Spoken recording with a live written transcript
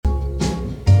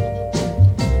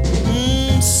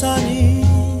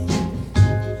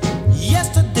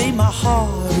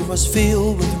was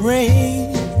filled with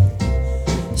rain.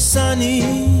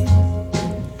 Sunny,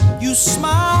 you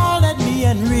smiled at me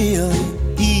and really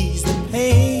eased the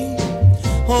pain.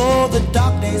 Oh, the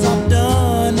dark days are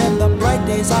done and the bright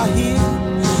days are here.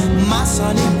 My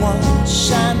sunny one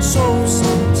shines so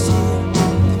sincere.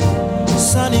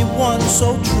 Sunny one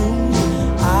so true,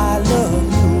 I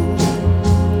love you.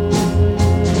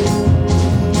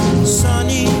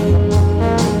 Sunny,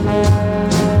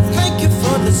 thank you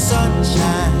for the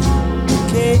sunshine you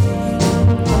gave.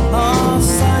 Oh,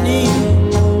 sunny,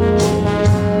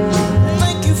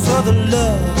 thank you for the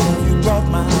love you brought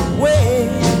my way.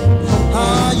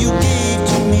 Ah, you gave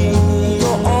to me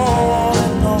your all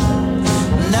and all.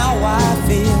 Now I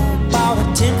feel about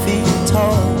 10 feet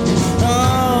tall.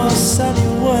 Oh, sunny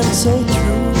one so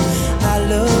true, I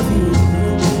love you.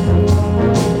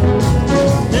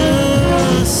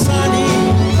 Sunny,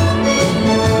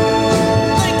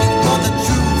 thank you for the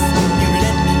truth you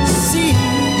let me see.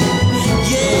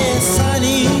 Yeah,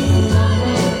 sunny,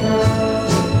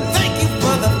 thank you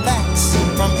for the facts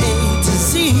from A to Z.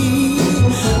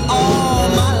 All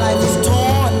my life was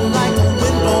torn like a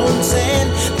windblown sand.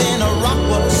 Then a rock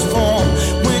was formed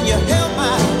when you held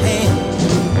my hand.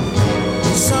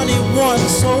 Sunny one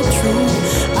so true,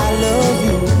 I love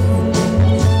you.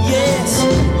 Yes,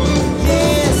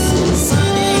 yes,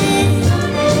 sunny,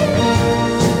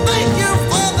 thank you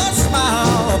for the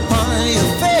smile upon your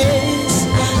face.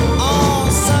 Oh,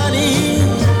 sunny,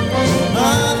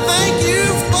 thank you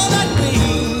for that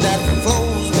gleam that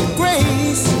flows with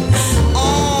grace.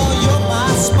 Oh, you're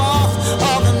my spark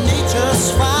of nature's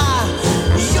fire.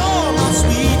 You're my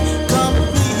sweet,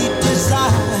 complete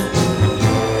desire.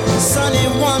 Sunny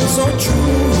one so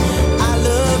true, I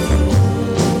love you.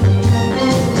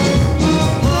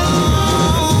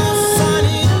 Oh,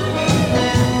 sunny,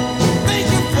 thank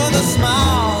you for the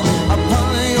smile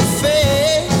upon your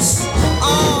face.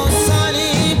 Oh,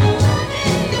 sunny,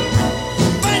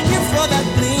 thank you for that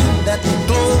gleam that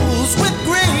glows with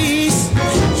grace.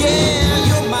 Yeah,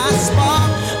 you're my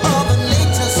spark of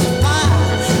nature's fire.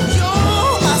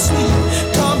 You're my sweet,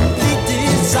 complete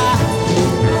desire.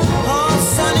 Oh,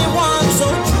 sunny one so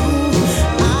true,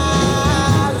 I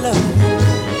love you.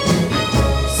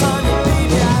 Sunny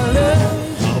baby, I love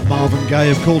you. Oh, Marvin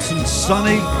Gaye, of course, and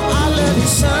Sunny. I love you,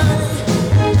 sunny.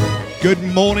 Good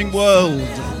morning, world.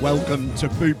 Welcome to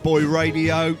Boot Boy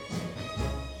Radio.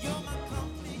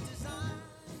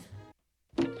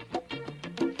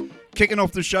 Kicking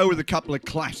off the show with a couple of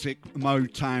classic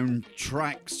Motown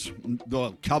tracks,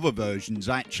 well, cover versions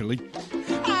actually.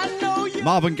 I know you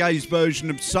Marvin Gaye's version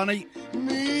of Sunny.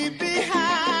 me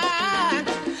behind.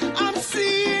 I'm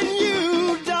seeing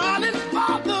you, darling,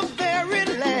 for the very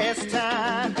last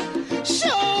time.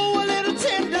 Show a little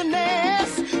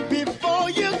tenderness before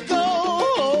you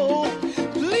go.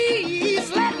 Please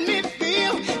let me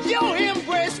feel your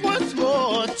embrace once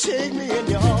more. Take me in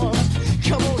your arms.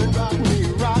 Come on and rock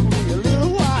me a little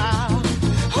while.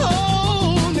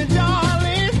 Hold me,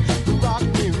 darling. Rock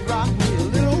me a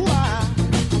little while.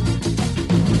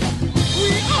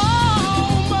 We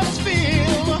all must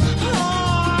feel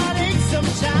heartache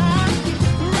sometime.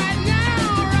 Right now,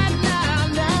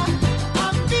 now,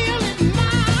 I'm feeling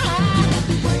mine.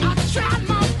 I've tried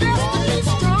my best to be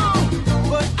strong,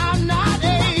 but I'm not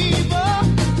able.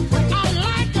 I'm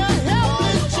like a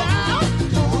helpless child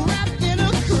wrapped in a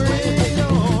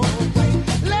cradle.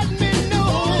 Let me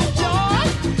know, joy,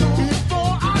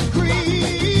 before I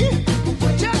grieve.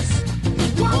 Just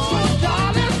one more,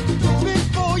 darling,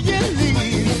 before you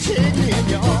leave. Take me in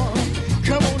your arms.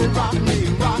 Come on and rock me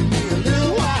a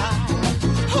little while.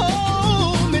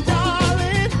 Hold me,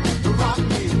 darling. Rock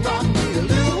me a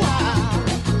little while.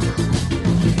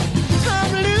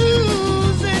 I'm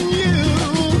losing you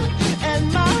and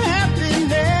my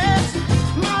happiness.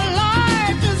 My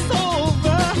life is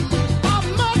over. I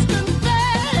must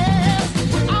confess.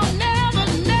 I'll never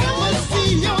see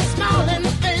your smiling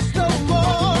face no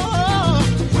more.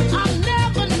 I'll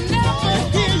never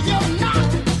hear your knock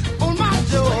on my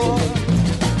door.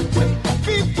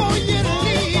 Before you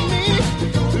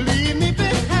leave me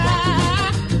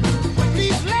behind.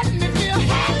 Please let me feel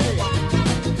happy.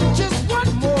 Just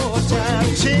one more time.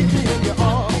 Take me in your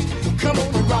arms. Come on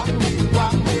and rock me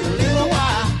a little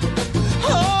while.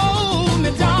 Hold me,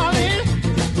 darling.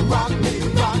 Rock me a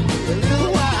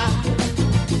little while.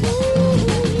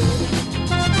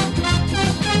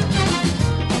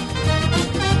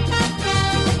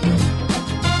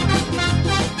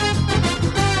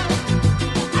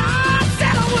 I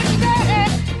said I wouldn't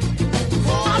beg.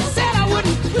 I said I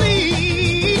wouldn't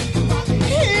plead.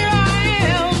 Here I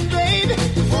am, baby,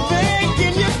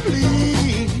 begging you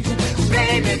please.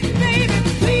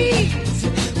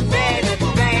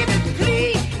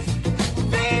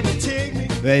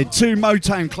 Yeah, two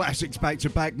Motown classics back to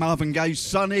back. Marvin Gaye's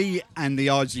Sonny and the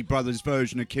Isley Brothers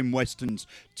version of Kim Weston's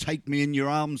Take Me in Your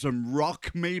Arms and Rock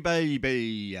Me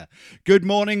Baby. Good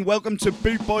morning, welcome to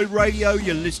Boot Boy Radio.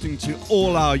 You're listening to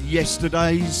all our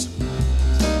yesterdays.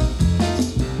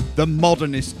 The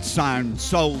modernist sound,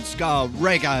 soul, ska,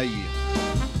 reggae,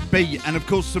 beat, and of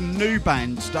course some new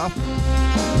band stuff.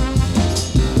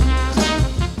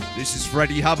 This is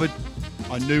Freddie Hubbard.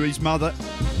 I Knew His Mother.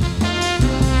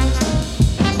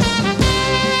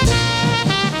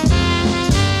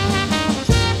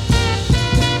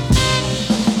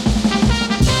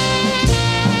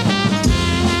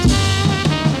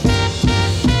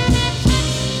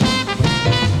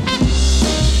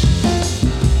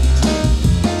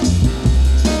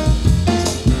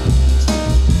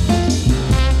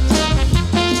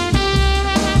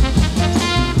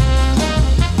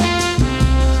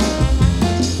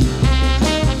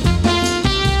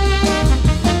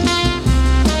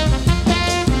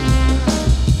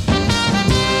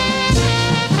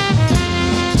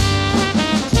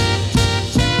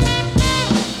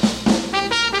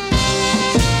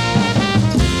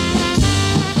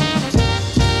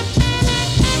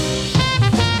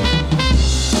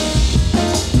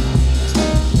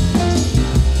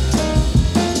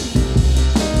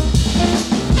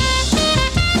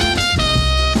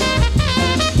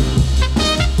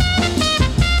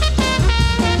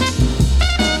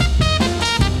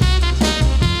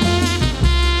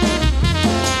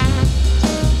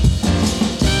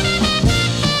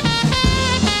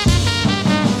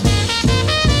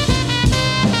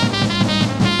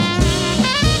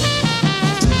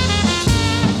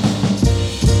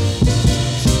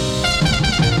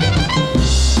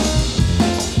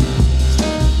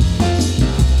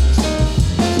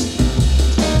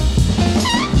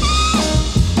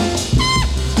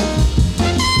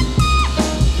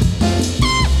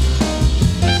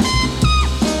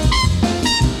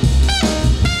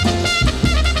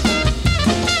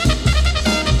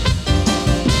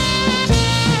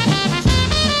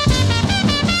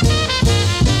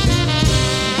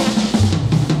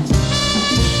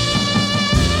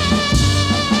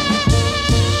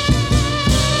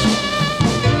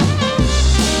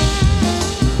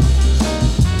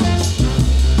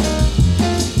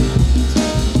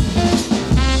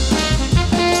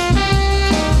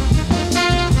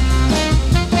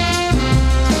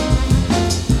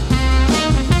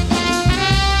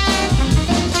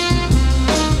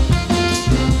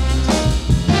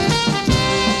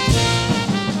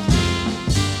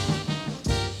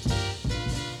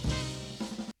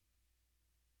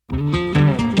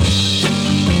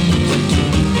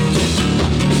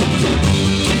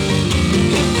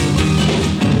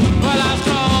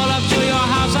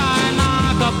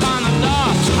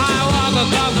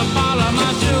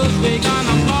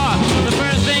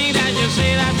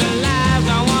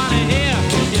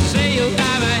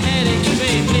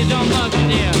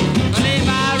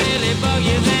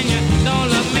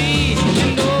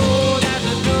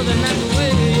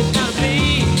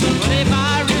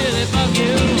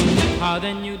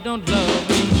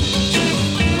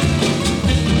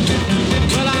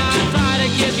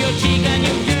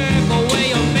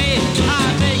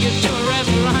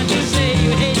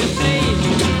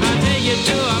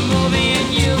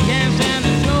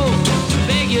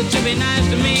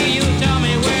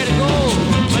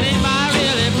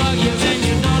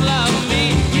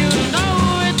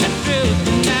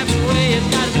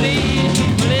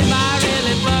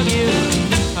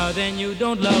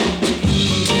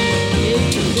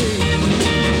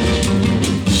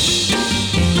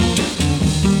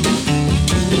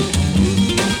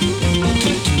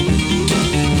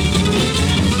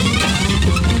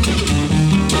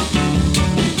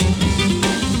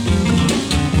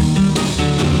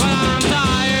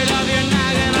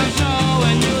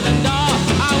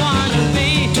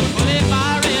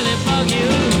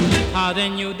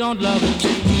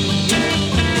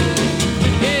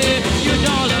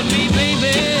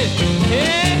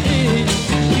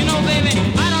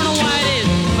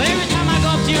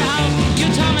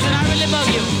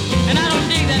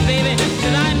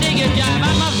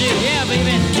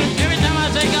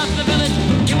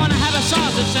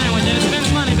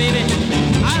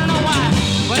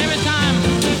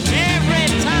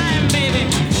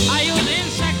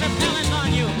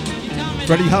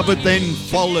 Freddie Hubbard, then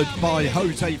followed by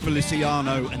Jose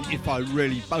Feliciano and If I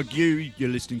Really Bug You. You're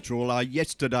listening to all our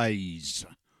yesterdays.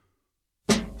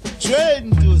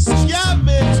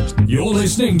 You're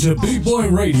listening to Boot Boy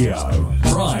Radio.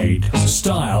 Pride,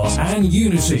 style, and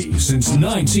unity since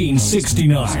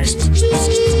 1969.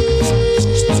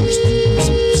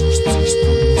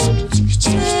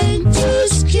 Trying to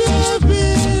escape.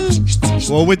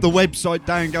 Well, with the website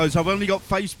down goes, I've only got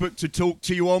Facebook to talk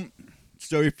to you on.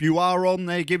 So if you are on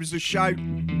there, give us a shout.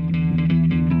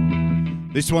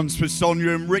 This one's for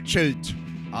Sonia and Richard,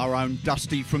 our own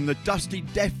Dusty from the Dusty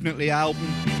Definitely album.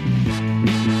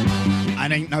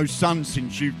 And Ain't No Sun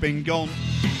Since You've Been Gone.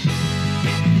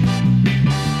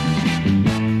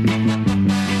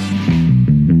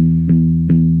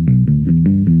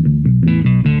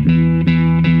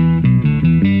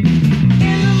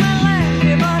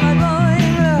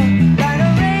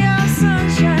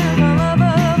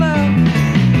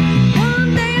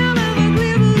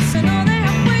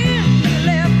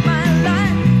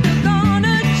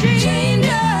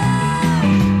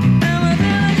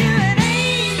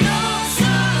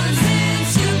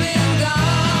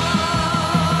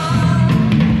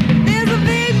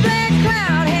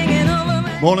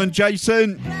 Morning,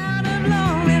 Jason.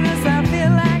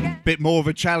 Bit more of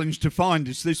a challenge to find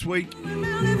us this week.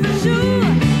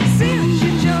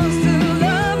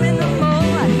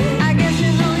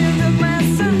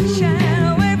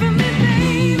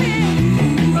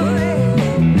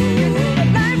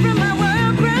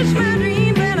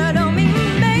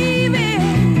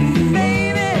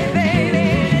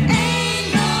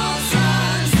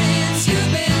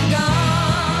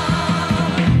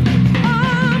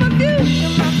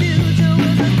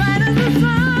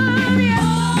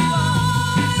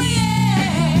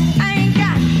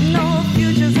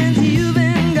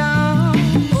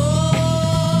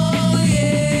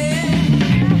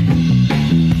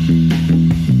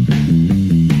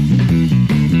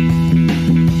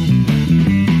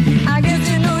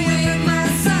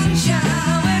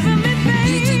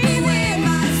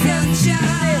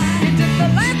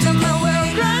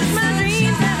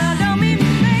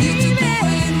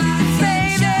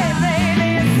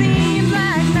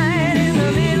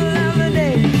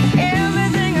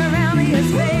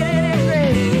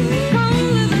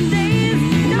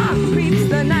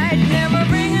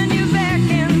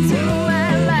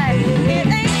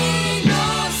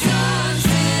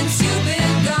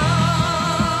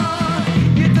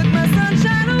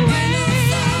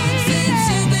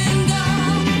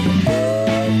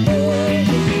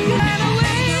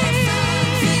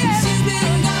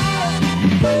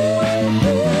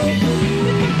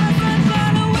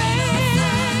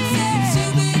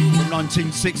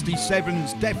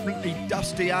 '67's Definitely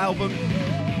Dusty album,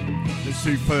 the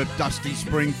superb Dusty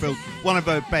Springfield, one of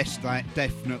her best, that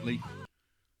definitely.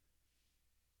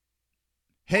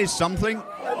 Here's something.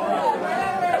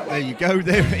 There you go,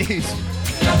 there it is.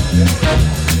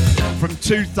 From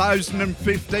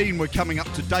 2015, we're coming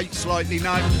up to date slightly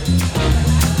now.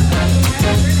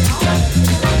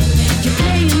 You're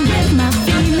playing with my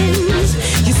feelings,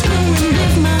 you're screwing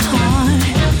with my heart,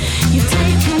 you're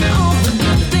taking all the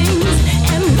good things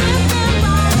and rip them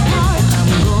all apart. I'm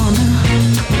gonna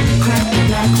crack the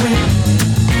black whip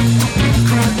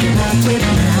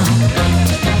now.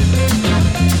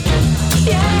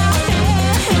 Yeah,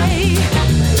 hey.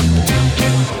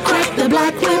 Crack the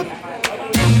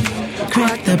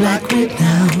black whip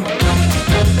now.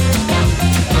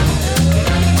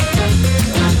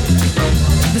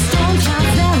 The storm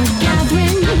clouds are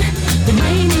gathering, the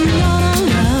raining on our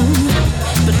love,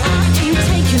 but I ain't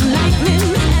taking lightning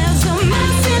as a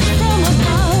message from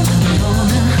above. I'm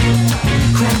gonna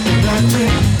crack the black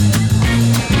whip now.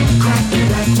 Hey, crack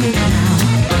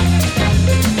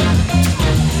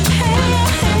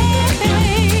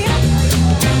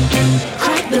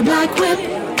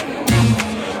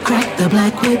the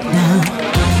black whip now.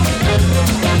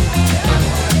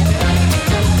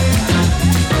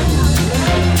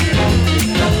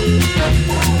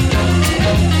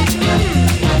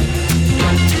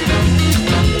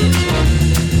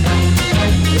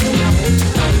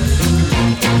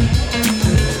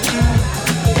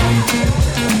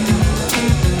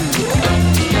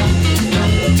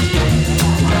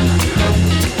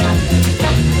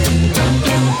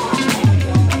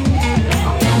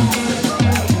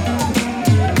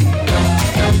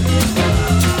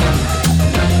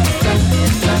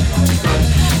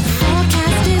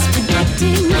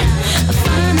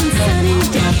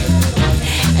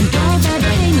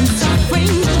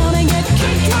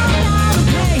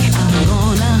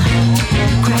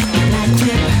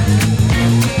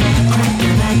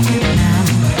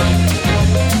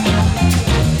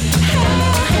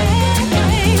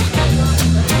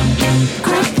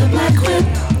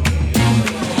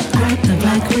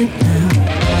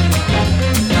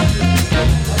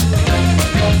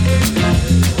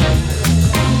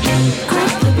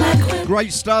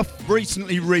 Great stuff,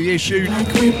 recently reissued.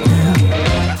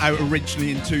 Out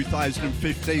originally in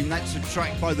 2015. That's a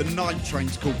track by the Night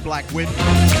Trains called Black Wind.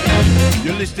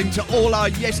 You're listening to All Our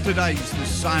Yesterdays, the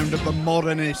sound of the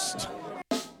modernist.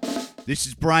 This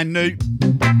is brand new.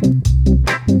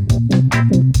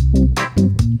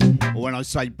 Or when I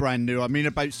say brand new, I mean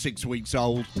about 6 weeks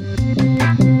old.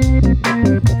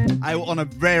 Out on a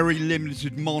very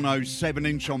limited mono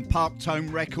 7-inch on Park Tone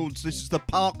Records. This is the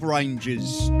Park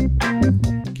Rangers.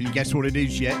 Can you guess what it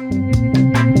is yet?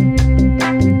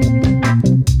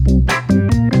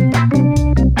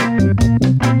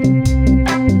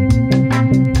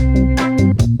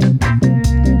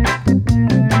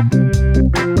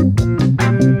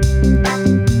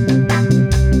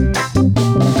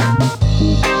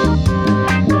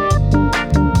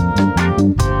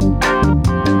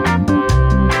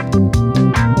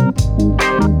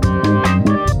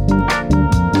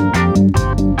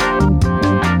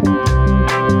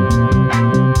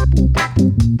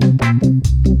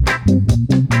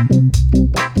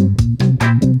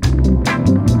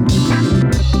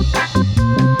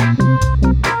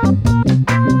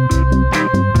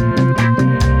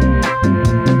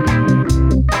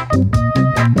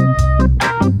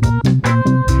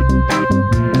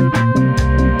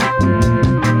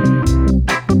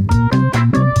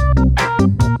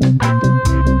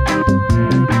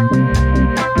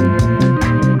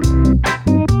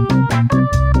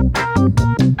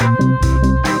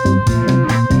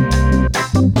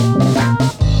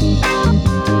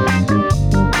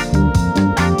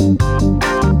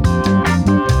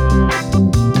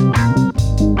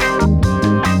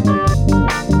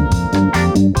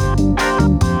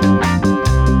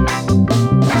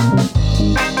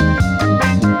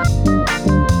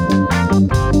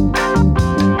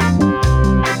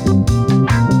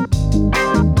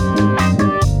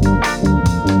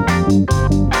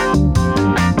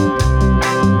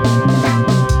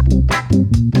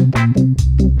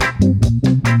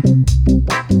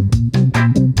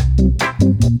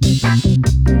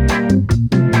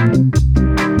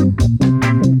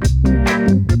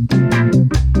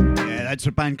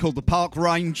 Called the Park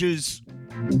Rangers,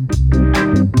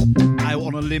 out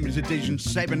on a limited edition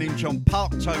 7-inch on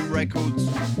Park Tone Records.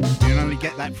 You can only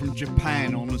get that from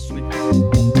Japan, honestly,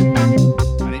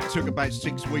 and it took about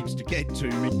 6 weeks to get to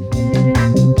me.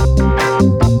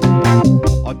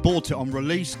 I bought it on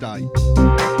release day.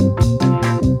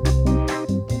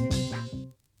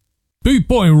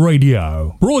 Bootboy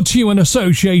Radio, brought to you in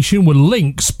association with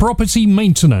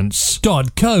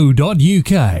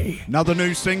linkspropertymaintenance.co.uk. Another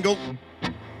new single.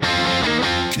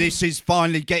 This is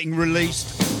finally getting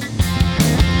released.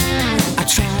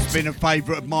 It's been a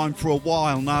favourite of mine for a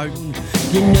while now.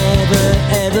 You never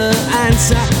ever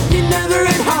answer, you're never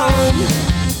at home.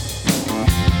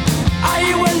 Are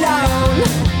you alone?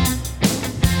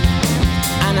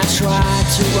 And I tried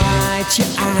to write you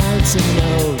out a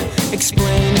note,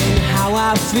 explaining how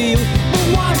I feel, but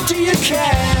what do you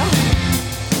care?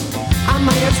 I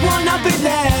may as well not be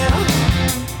there.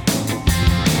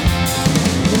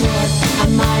 What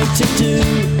am I to do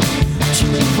to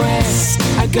impress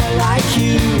a girl like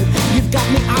you? You've got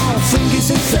me all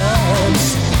fingers and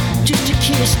thumbs. Just a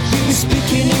kiss, you be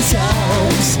speaking in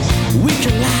tongues. We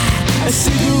can light a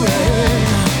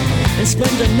cigarette and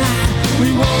spend the night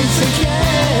we won't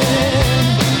forget.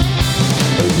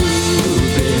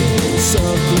 Ruby,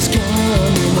 something's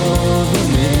coming over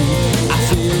me. I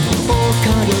feel all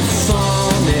kind of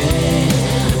funny.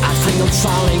 I think I'm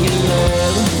falling in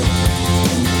love.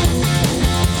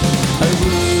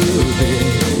 Ruby,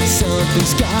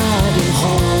 something's got a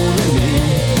hold of me.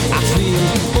 I feel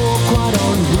all quite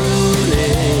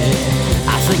unruly. I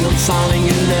think I'm falling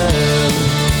in love.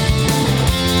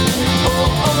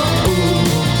 Oh, oh,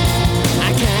 oh,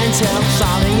 I can't help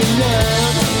falling in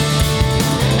love.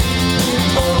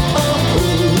 Oh, oh,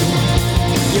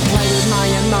 oh, you play with my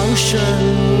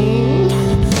emotion.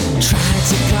 Try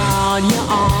to call you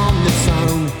on the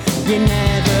phone. You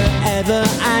never ever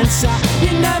answer,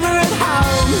 you're never at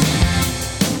home.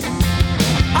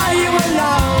 Are you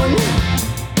alone?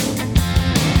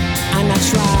 And I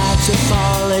try to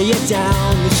follow you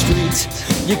down the street.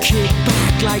 You kick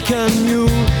back like a mule,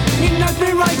 you knock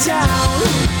me right down.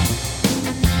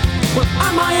 Well,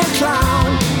 am I a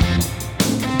clown?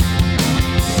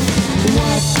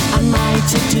 What am I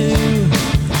to do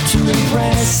to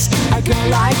impress a girl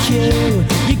like you?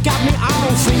 You got me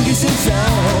all fingers and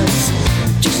thumbs.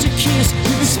 Just a kiss,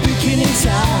 you be speaking in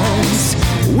tongues.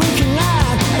 We can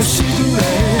light a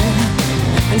cigarette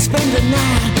and spend the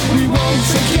night we won't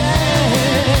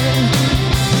forget.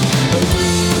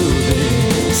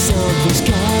 Ruby, something's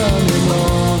coming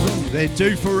over. They're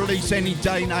due for release any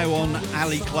day now on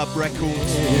Alley Club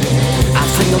Records. I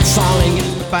think I'm falling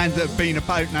in The band that have been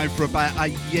about now for about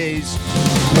 8 years.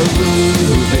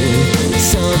 Ruby.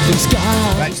 Something's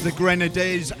got That's the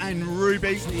Grenadiers and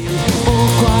Ruby.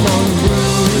 quite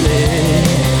unruly.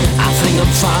 I think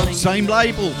I'm falling. Same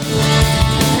label.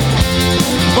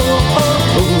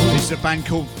 This is a band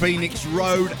called Phoenix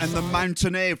Road and the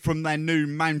Mountaineer from their new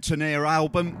Mountaineer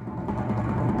album.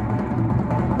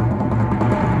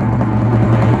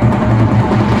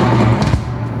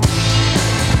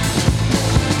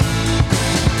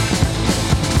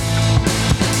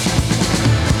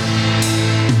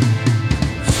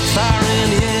 Fire in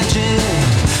the engine,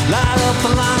 light up the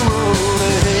long road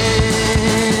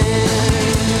ahead.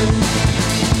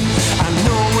 I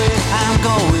know where I'm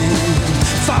going,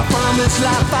 far from this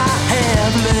life I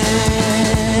have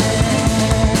led.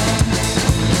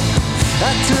 I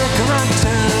took a wrong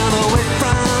turn away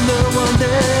from the one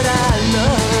that I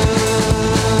love.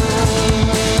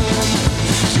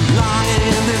 Too long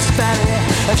in this valley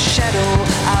of shadow,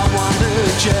 I wander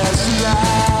just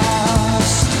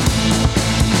lost.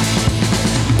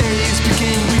 Days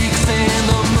became weeks and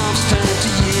the months turned to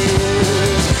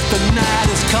years. The night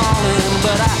is calling,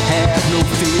 but I have no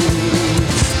fear.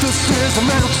 This is a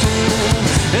mountain,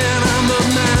 and I'm the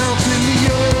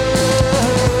mountaineer.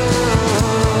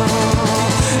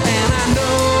 And I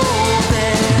know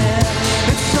that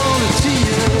it's only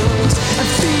tears and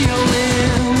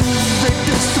feelings they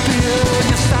disappear.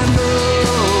 Yes, I know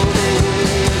that,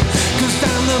 'cause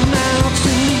I'm the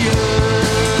mountaineer.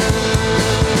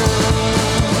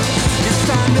 Yes,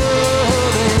 I know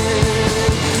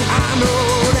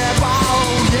that, oh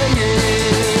yeah, yeah.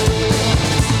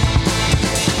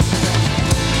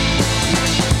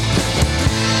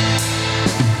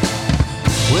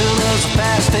 Winters are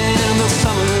past and the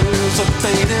summers are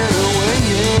fading away,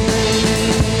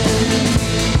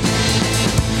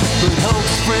 but hope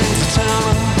springs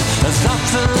eternal as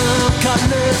autumn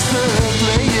colors are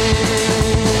playing.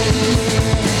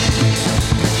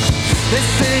 They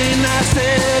say nights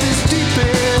that is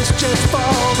deepest just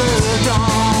for the dawn.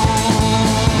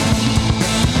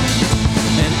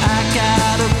 And I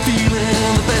got a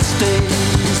feeling the best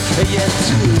days are yet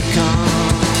to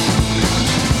come.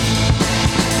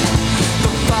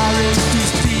 The forest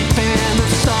is deep and the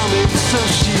summit so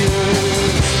sheer.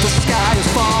 The sky is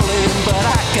falling, but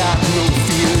I got no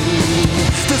fear.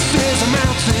 This is a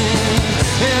mountain,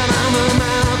 and I'm a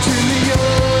mountaineer.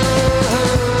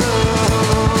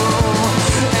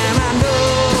 And I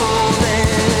know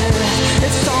that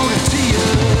it's only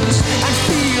tears and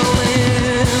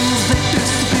feelings that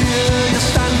disappear. Yes,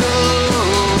 I know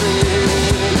that,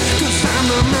 'cause I'm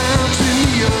a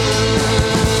mountaineer.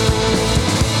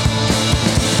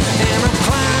 And I'm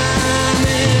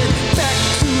climbing back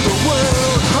to the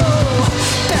world, oh,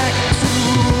 back to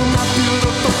my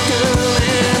beautiful girl.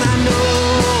 And I know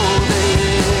that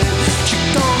she's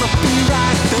gonna be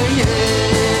right there,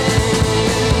 yeah.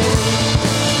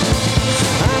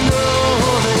 I know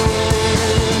that.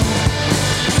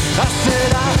 I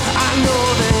said I know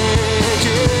that,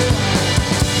 yeah.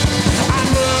 I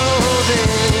know that,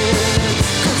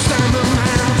 'cause I'm a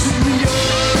mountaineer.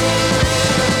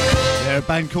 They're a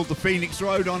band called the Phoenix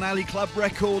Road on Alley Club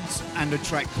Records and a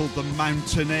track called The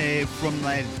Mountaineer from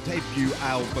their debut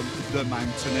album, The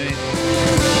Mountaineer.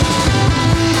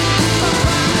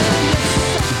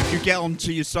 If you get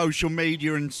onto your social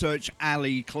media and search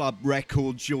Alley Club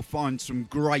Records, you'll find some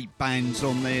great bands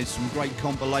on there, some great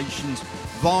compilations,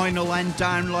 vinyl and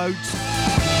downloads.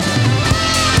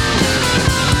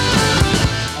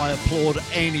 I applaud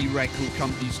any record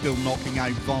company still knocking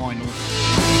out vinyl.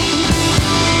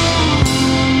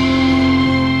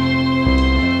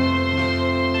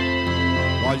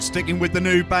 Right, sticking with the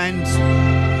new bands.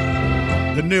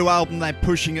 The new album they're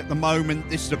pushing at the moment,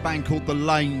 this is a band called The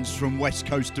Lanes from west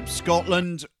coast of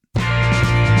Scotland.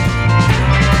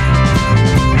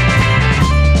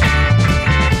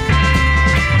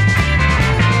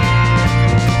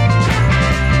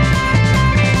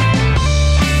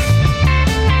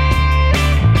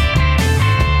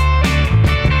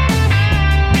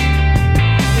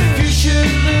 If you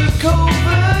should look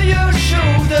over your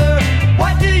shoulder,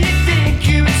 what do you think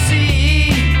you would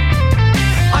see?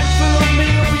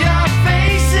 Unfamiliar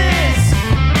faces,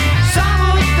 some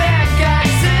of them got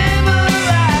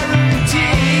similar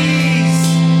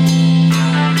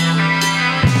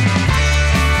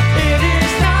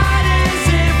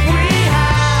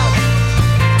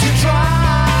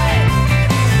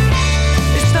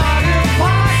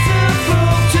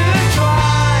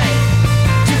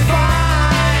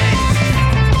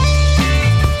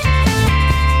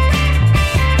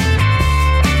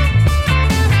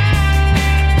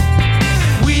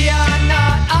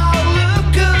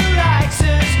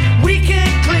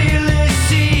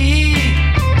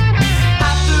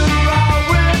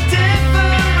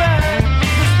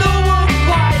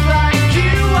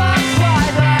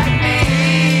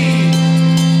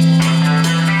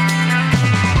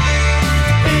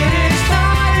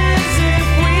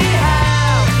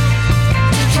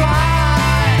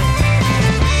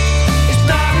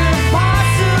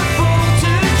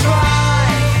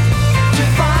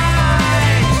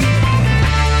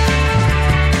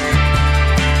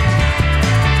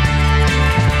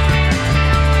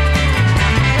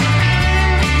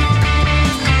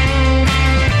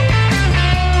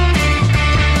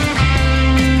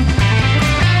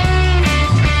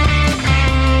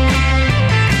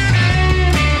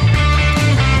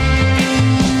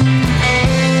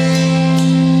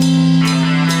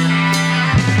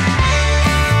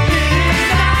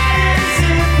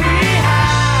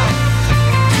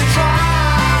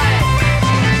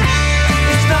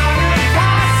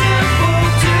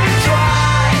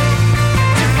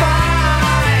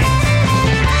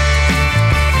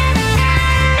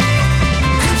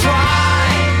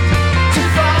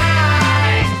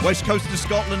coast of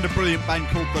Scotland, a brilliant band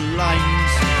called The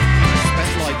Lanes.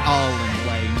 Spelled like Arlen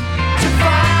Wayne.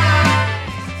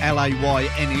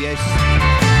 Laynes.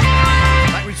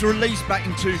 That was released back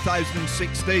in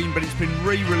 2016, but it's been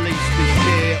re-released this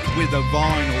year with a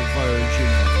vinyl version.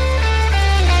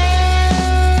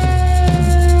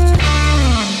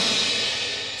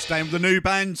 Staying with the new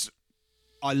bands,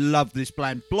 I love this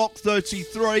band, Block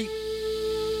 33.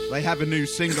 They have a new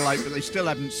single out, but they still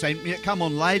haven't sent me it. Come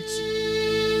on, lads.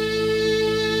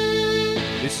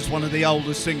 This is one of the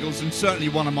older singles and certainly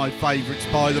one of my favourites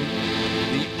by them,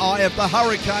 The Eye of the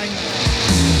Hurricane.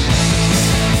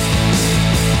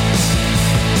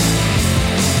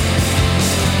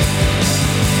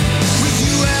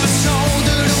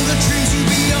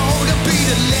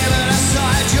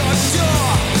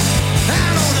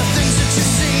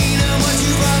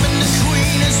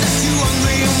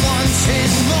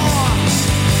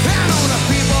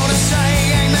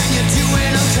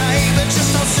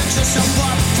 Yourself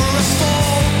up for a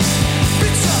fall.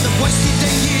 Bits of the wasted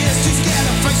their years, too scared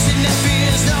of facing their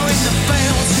fears, knowing the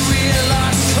fail to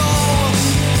realize the call.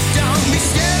 Don't be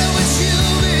scared of what you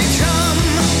become,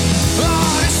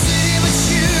 or the city but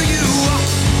you are.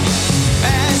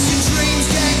 As your dreams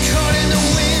get caught in the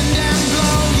wind and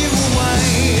blow you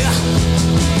away.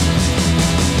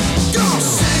 Don't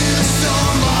send the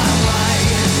storm my way.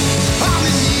 I'm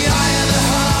in the eye of the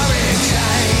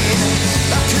hurricane.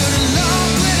 I could have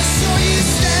loved when I saw you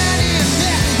standing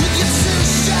there with your two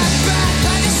shot back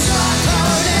like a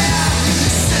cyclone air.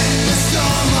 Send the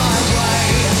storm my way.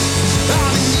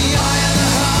 I'm in the eye of the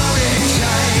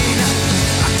hurricane.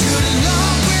 I could have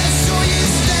loved when I saw you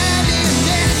standing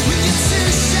there with your two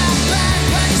shot back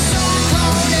like a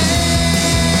cyclone air.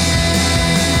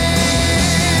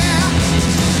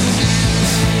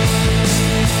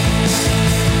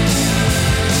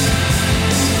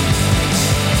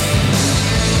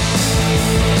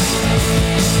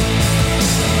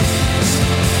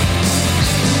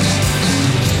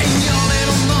 In your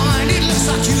little mind, it looks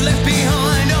like you left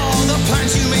behind all the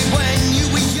plans you made when you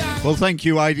were young. Well, thank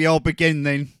you, Adi. I'll begin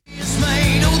then. It's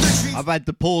made all the dreams I've had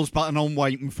the pause button on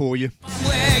waiting for you.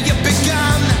 where you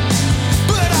began.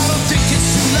 But I don't think it's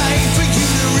too late for you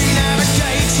to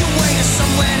re-navigate your way to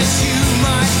somewhere that you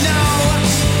might know.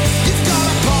 You've got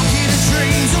a pocket of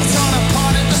dreams all torn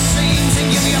apart at the seams, and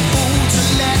you'll be a fool to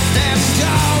let them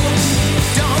go.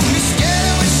 Don't be scared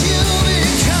of what you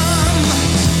become,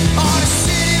 or the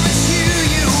city but you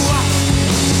are.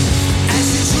 As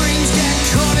your dreams get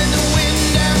caught in the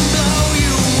wind and blow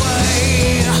you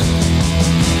away.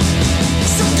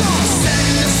 So don't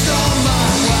send the storm my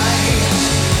way.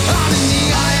 I'm in the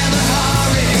eye of the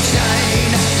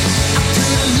hurricane. I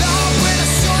could have loved when I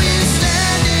saw you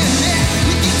standing there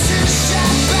with your two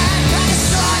shot back like a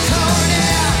cyclone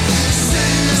air.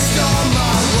 Send the storm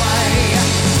my way.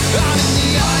 I'm in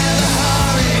the eye of the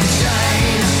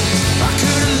hurricane. I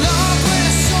could have loved when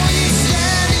I saw you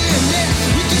standing there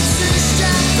with your two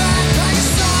shot back like a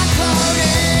cyclone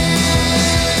air.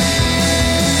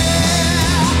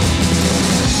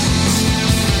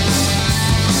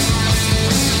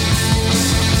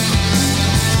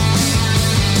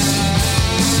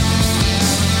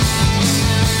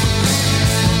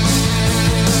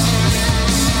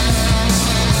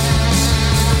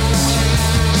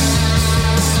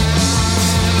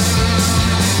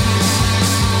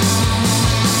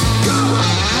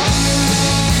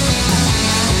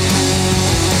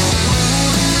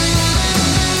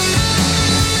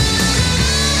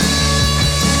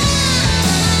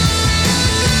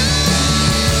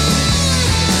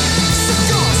 So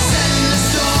don't send the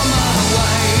storm my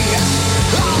way.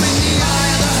 I'm in the eye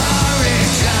of the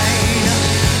hurricane.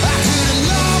 I could have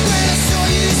loved when I saw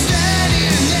you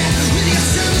standing there with your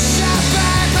two shot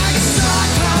back like a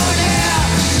cyclone air.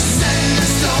 Send the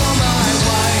storm my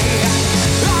way.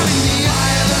 I'm in the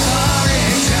eye of the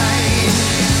hurricane.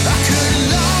 I could have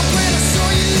loved when I saw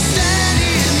you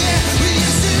standing there with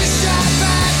your two shot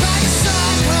back like a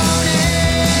cyclone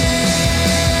air.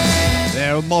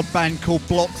 They're a mod band called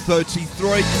Block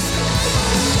 33.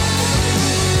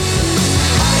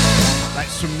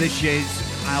 That's from this year's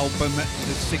album,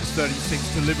 The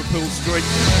 636 to Liverpool Street.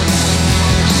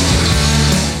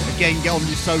 Again, get on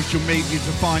your social media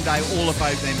to find out all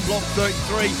about them. Block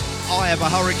 33, I Have a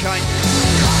Hurricane.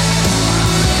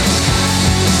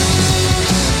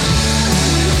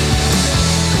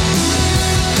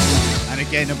 And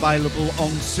again, available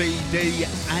on CD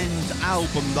and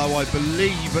album, though I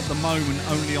believe at the moment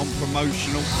only on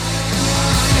promotional.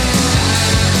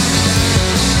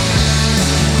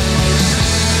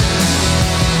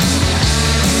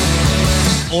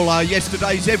 All our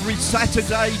yesterdays every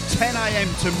Saturday, 10 a.m.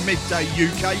 to midday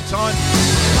UK time.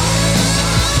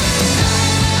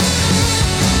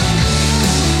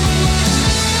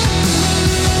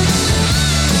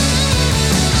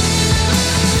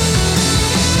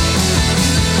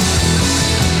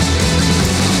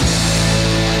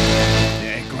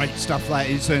 Yeah, great stuff that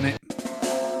is, isn't it?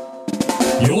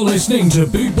 You're listening to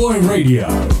Boot Boy Radio.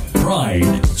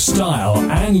 Pride, style,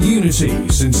 and unity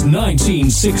since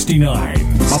 1969.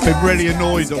 I've been really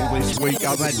annoyed all this week.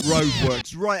 I've had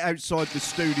roadworks right outside the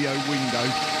studio window.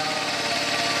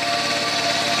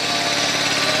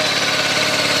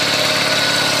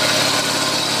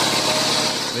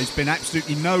 There's been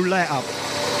absolutely no let up.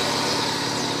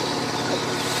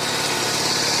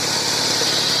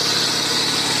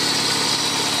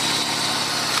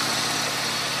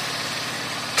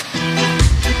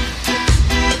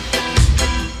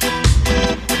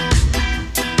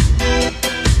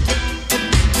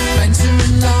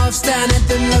 Down at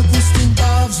the local steam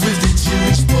bars with the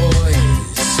Jewish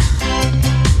boys,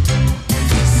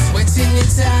 sweating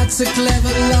it out to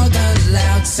clever lager,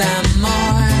 loud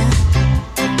Samoy.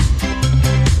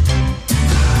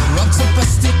 Rocked up by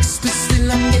sticks, but still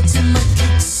I'm getting my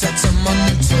kicks. Set 'em on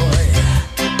the toy.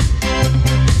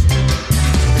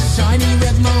 A shiny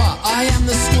red mower, I am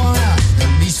the squire,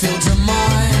 and these fields are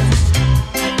mine.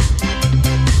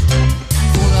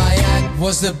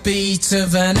 Was the beat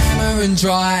of an hammer and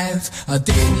drive. I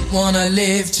didn't wanna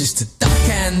live just to duck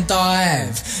and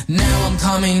dive. Now I'm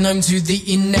coming home to the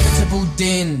inevitable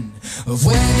din of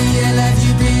where the hell have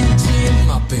you been, Jim?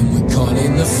 I've been with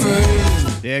Colin the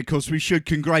Food. Yeah, of course we should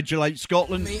congratulate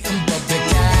Scotland. Me and Bob the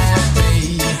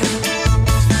Cabbie.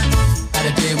 Had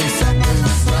a beer with Fat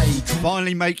Bruce Ray.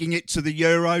 Finally making it to the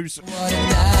Euros. What a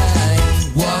day,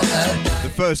 what a day. The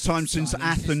first time since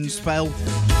Athens fell.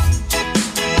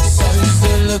 So's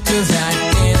the look of that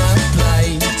dinner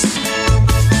plate.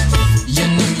 You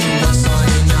knew you were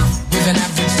signing up with an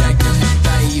average Jacob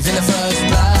Dave in the first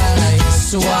place.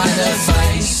 So why the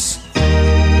face?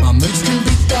 My moods can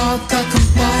be dark, I can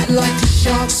bite like a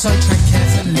shark, so tread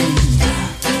carefully.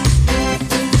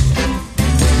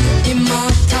 In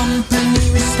my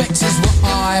company, respect is what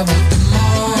I would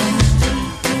demand.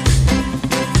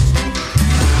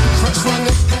 Crutch rung a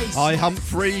pace. Hi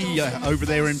Humphrey, over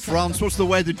there in France. What's the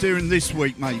weather doing this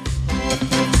week, mate?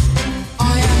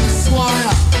 I am the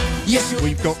squire. Yes, you're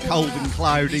We've got cold and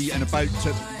cloudy and about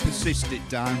to persist it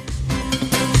down.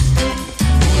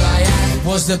 all I had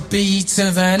was the beat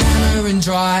of an hammer and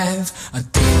drive. I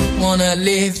didn't wanna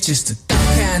live just to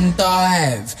duck and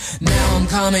dive. Now I'm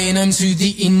coming home to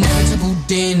the inevitable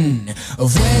din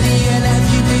of where the hell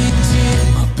have you been,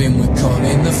 Jim? I've been with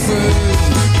Colin the Food.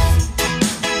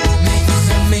 Mix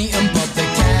and meat and Bob the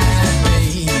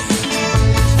Cabbie.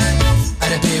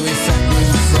 Had a beer with Fat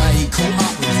Bruce Ray. Caught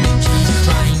up with Nicky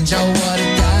Strange. Oh, what a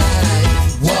day,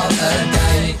 what a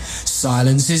day.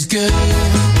 Silence is good.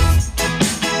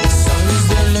 So is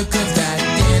the look of that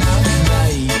dinner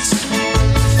plate.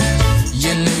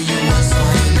 You knew you were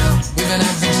signing up with an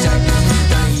average Jacob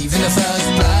Dave in the first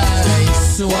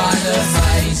place. So why the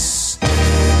face?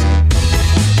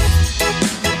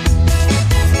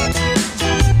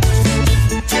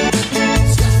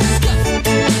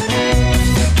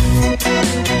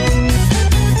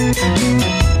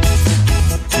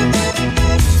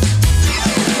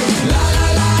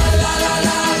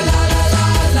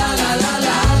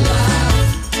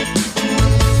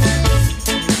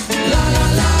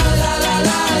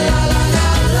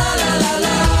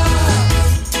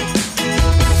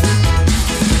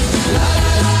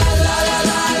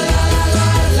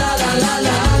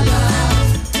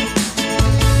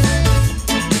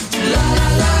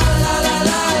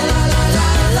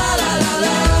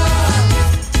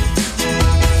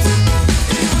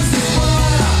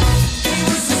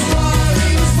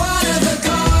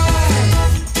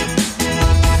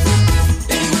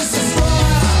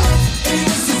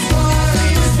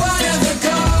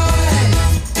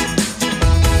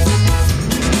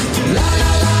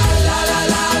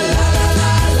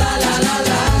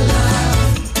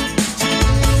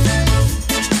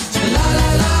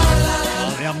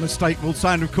 Unmistakable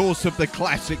sound, of course, of the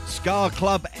classic Ska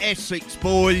Club, Essex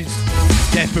Boys,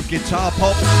 Death of Guitar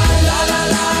Pop.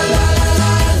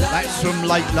 That's from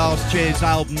late last year's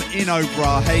album, In Over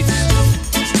Our Heads.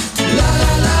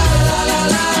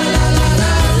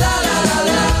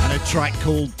 And a track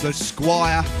called The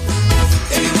Squire.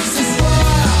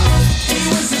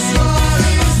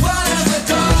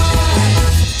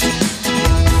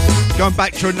 Going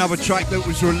back to another track that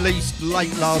was released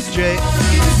late last year.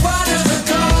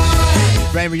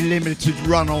 Very limited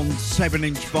run on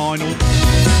 7-inch vinyl.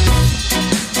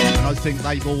 think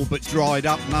they've all but dried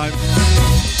up now.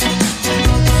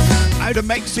 Out of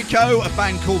Mexico, a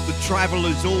band called the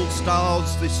Travelers All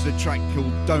Stars. This is a track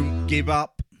called Don't Give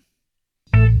Up.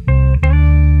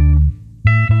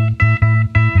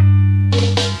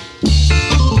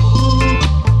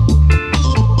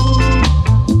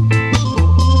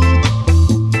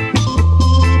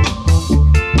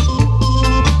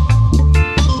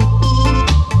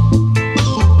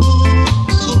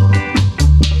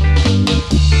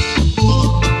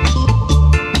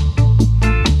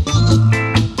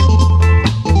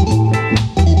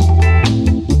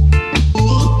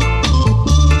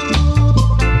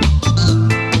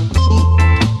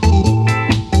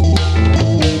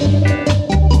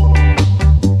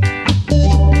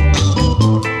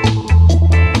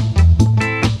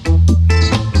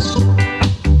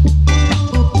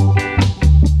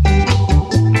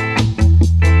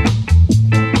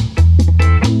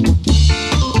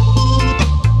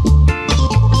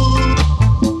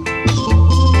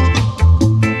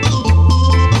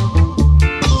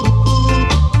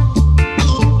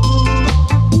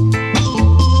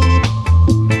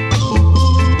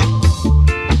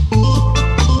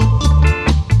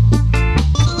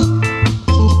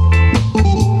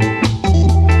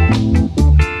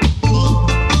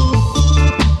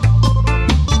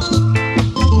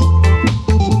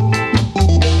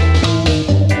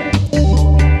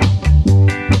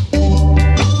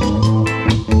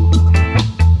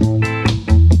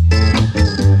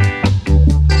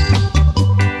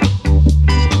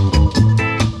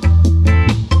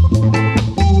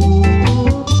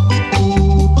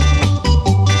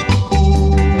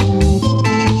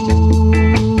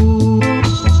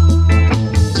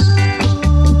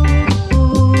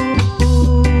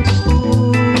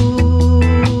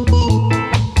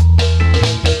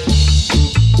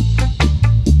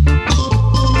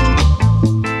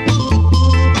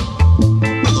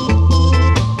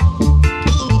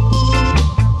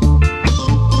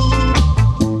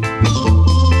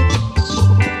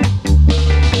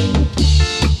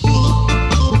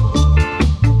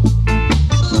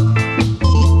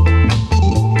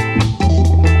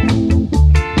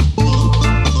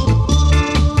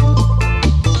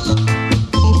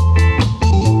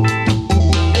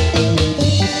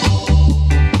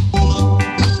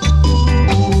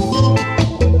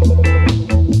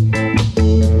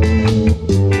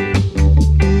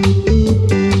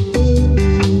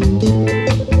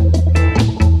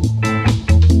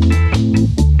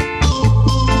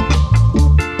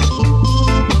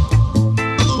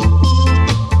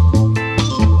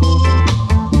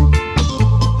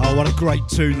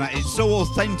 Tune that is so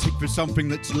authentic for something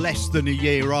that's less than a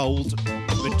year old.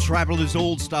 The Travelers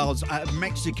All Stars out of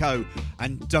Mexico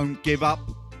and Don't Give Up.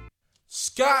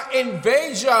 Ska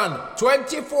Invasion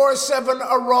 24/7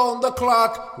 around the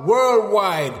clock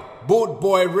worldwide.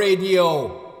 Bootboy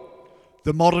Radio.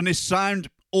 The modernist sound,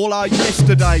 all our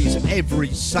yesterdays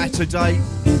every Saturday.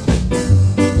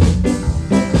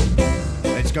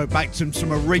 Let's go back to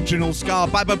some original ska.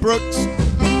 Baba Brooks.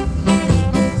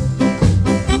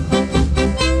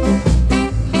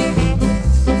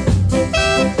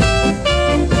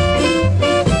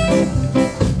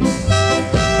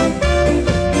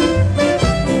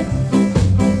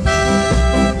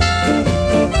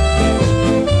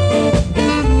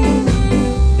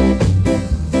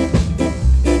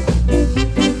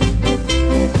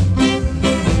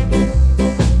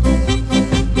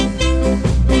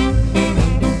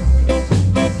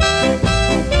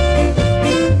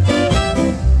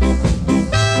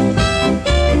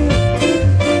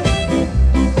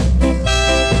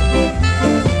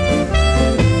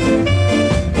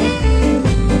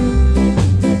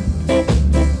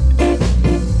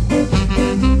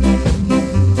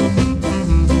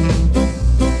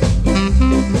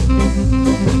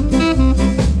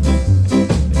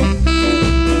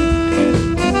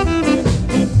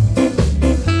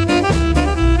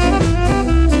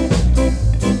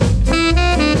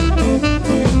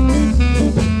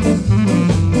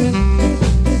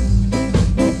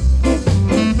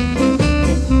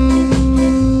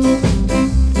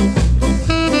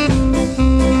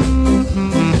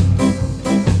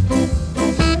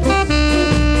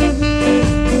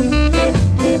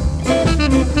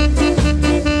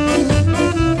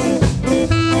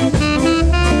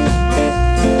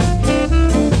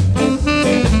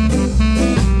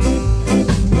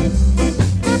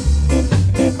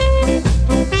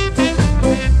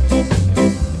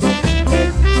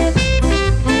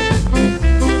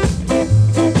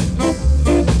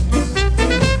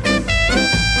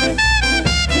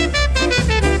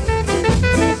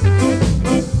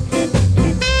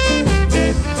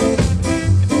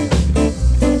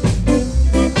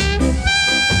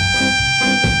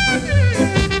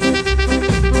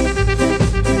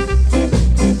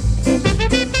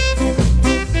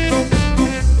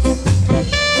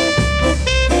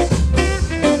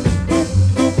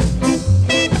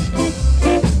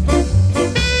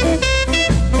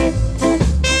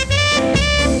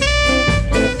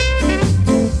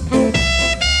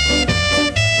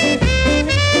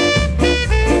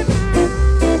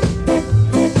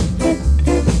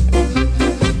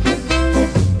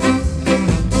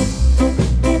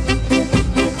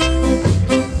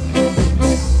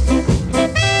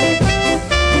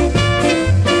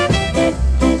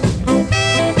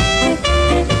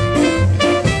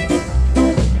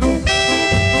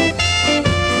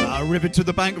 to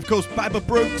the bank, of course, Baba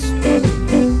Brooks.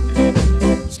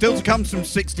 Still to come, some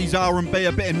 60s R&B,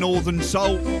 a bit of Northern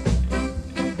Soul,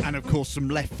 and of course some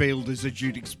left fielders as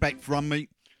you'd expect from me.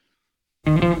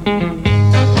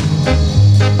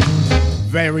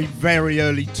 Very, very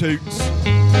early toots.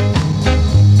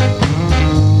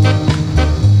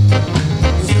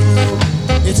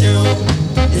 It's you,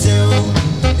 yeah,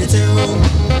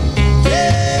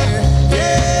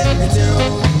 it's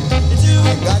you,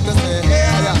 I got to say,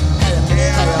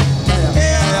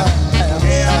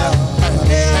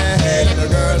 hey, little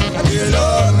girl, do you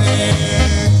love me?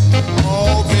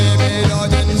 Oh, baby,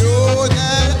 don't you know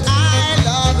that I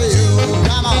love you?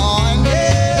 Come on,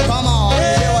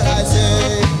 hear what I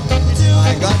say.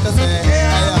 I got to say,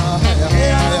 hey,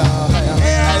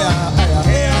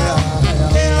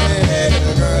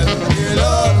 little girl, do you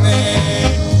love me?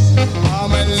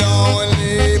 I'm a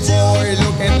lonely boy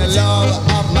looking the love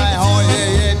of my heart,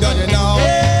 yeah, don't you know?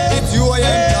 It's you I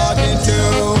am talking to.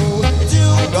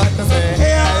 I got to say,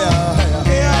 hey,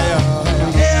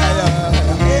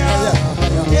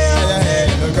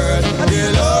 little girl, do you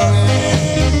love me?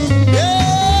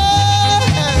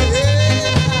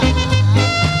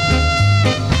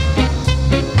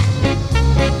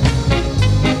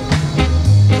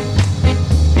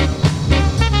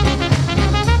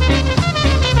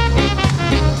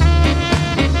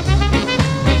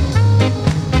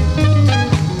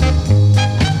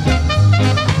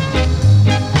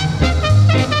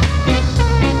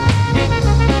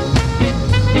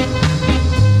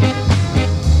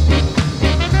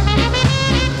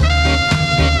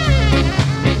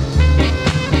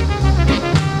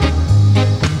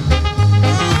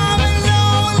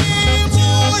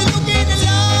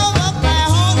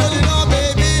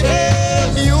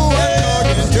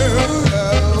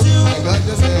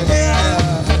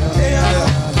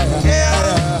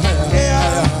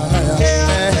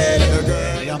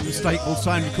 Unmistakable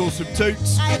sound, of course, of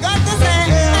toots. I got to say,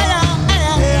 hey,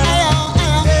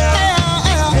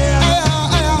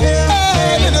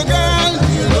 little girl,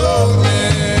 you love me.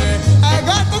 I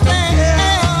got to say,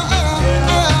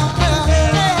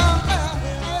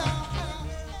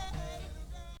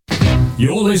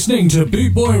 You're listening to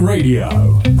Boot Boy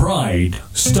Radio. Pride,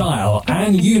 style,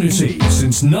 and unity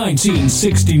since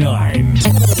 1969.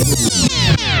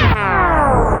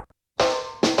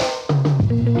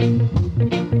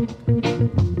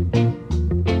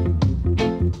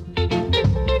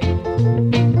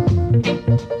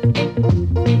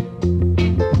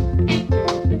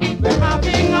 We're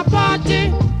having a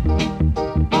party.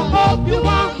 I hope you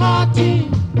are hearty.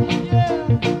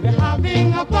 Yeah. We're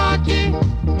having a party.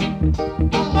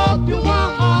 I hope you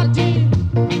are hearty.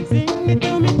 Sing it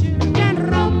to me, children.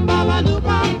 Rum ba ba doo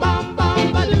bam bam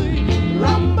bam ba doo.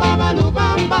 Rum ba ba doo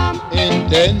bam bam.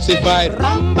 Intensified.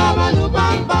 Rum ba ba doo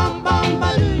bam bam bam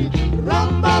ba doo.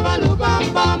 Rum ba ba doo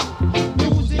bam bam.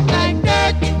 Music like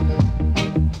that.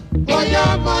 For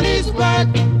your money's worth.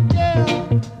 Yeah.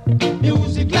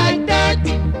 Music like that.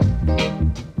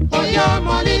 For your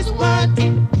money's worth.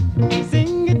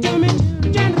 Sing it to me,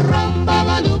 children. Rum ba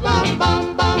ba doo bam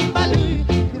bam bam ba doo.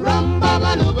 Rum ba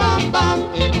ba doo bam bam.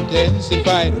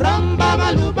 Intensified. Rum ba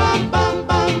ba doo bam bam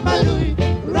bam ba doo.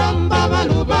 Rum ba ba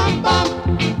doo bam bam.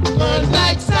 Girls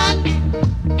like sun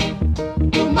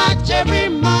to match every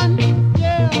man.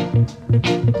 Yeah.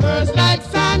 Girls like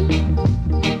sun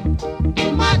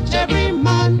to match every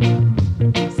man.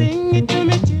 Sing it to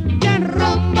me, children.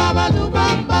 Rum ba ba doo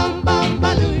bam bam bam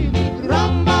ba doo.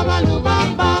 Rum ba ba doo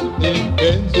bam bam.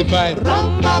 Intensified.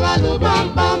 Rum ba ba doo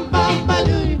bam bam bam ba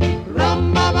doo.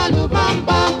 Rum ba ba doo bam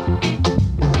bam.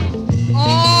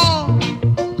 Oh,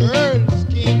 girls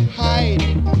can't hide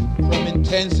from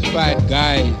intensified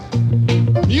guys.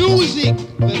 Music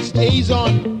that stays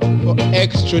on for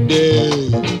extra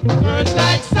days. Girls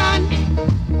like sun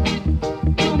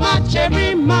to match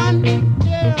every man.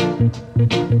 Yeah.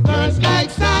 Girls like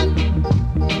sun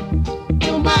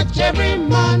to match every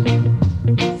man.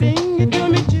 Sing it to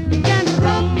me, children.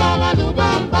 Rum ba ba doo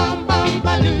bam bam bam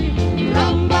ba doo.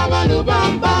 Rum ba ba doo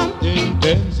bam bam.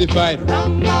 Intensified.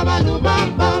 Rum ba ba doo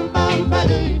bam bam bam ba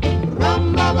doo.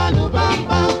 Rum ba ba doo bam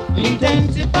bam.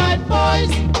 Intensified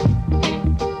boys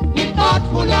with heart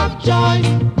full of joy.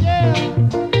 Yeah.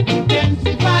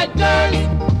 Intensified girls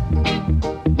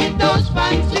with those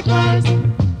fancy girls.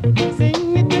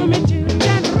 Sing it to me,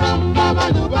 children. Rum ba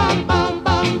ba doo bam bam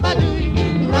bam ba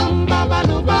doo. Rum ba ba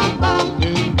doo bam bam.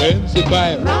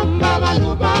 Intensified. Rum ba ba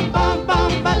doo bam bam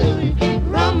bam ba doo.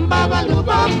 Rum ba ba doo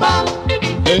bam bam.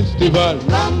 Festival.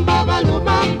 Rum ba ba doo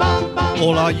bam bam bam.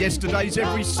 All our yesterdays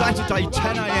every Saturday,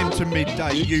 10 a.m. to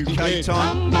midday UK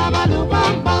time. Rum ba ba doo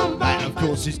bam bam bam. And of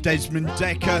course, is Desmond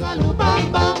Decker.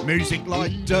 Music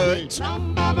Like Dirt.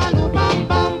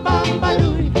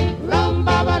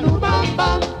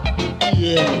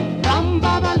 Yeah.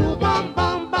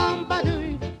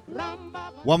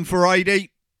 One for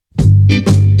 80.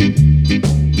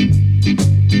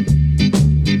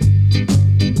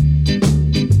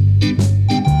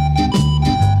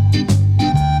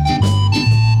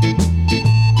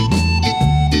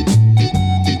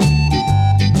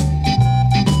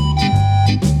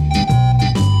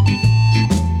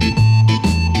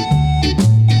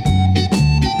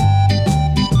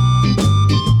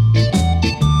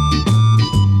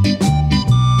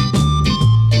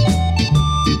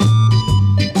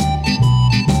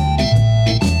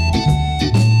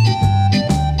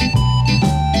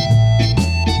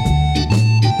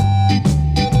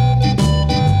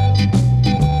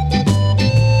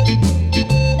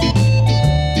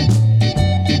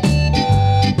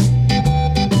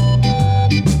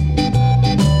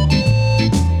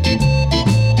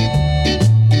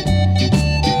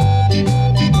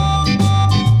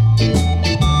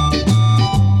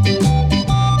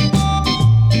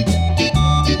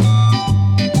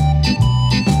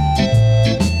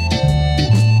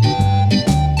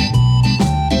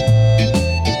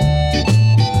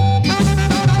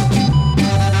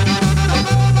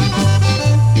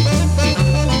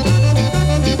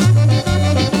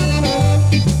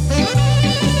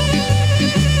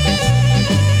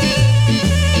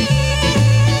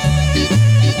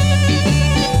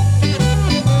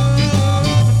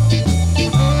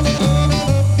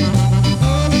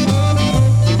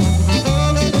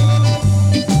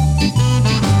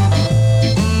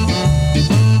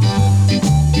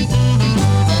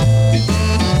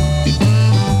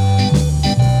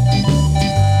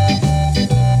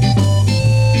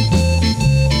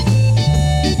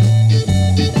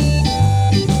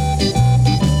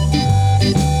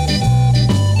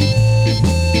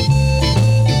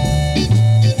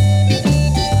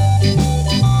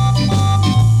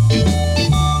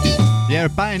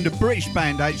 A British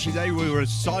band, actually. They were a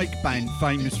psych band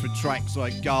famous for tracks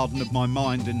like Garden of My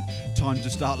Mind and Time to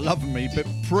Start Loving Me, but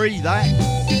pre that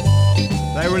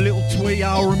they were a little twee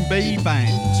R&B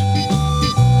band.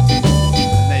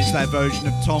 And there's their version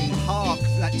of Tom Hark.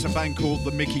 That's a band called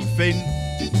the Mickey Finn.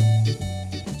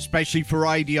 Especially for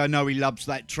AD, I know he loves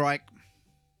that track.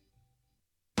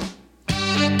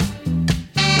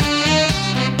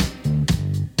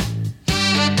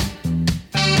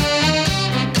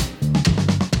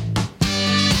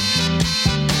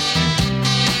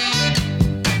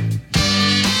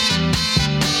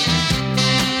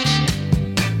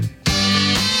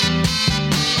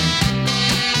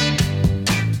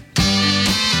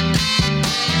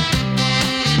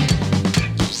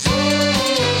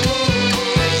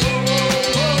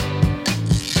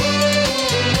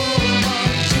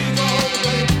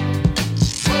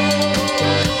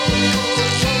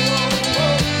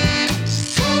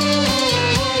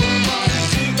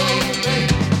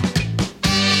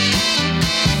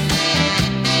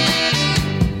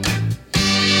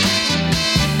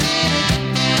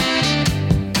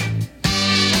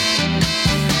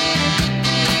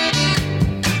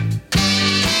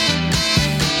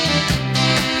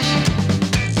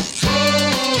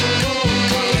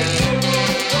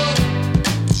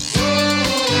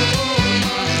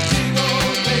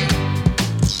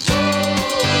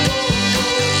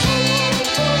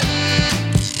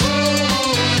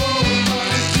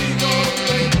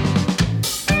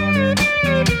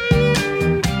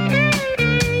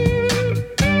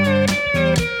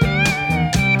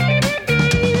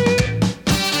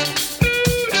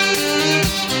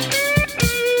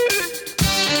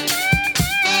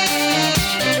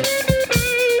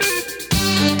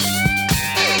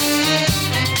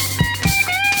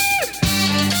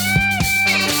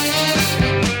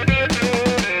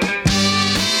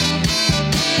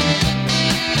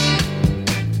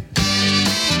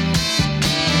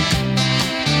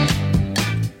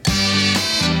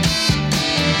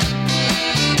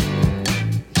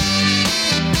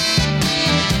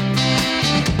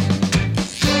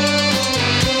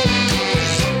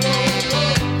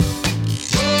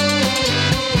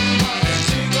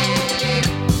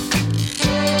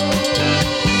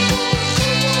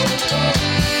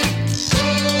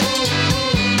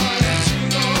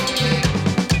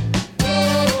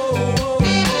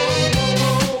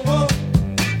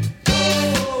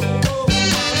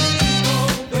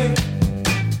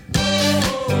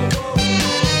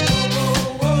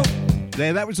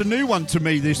 There, that was a new one to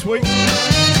me this week.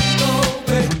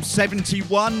 From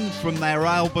 71, from their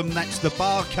album That's the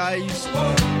Barcays.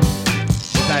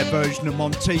 Their version of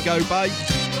Montego Bay.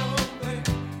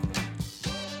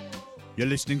 You're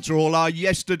listening to all our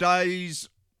yesterdays.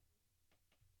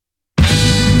 Now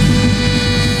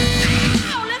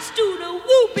let's do the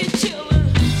whoopee children.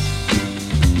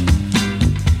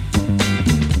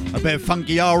 A bit of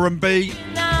funky R&B.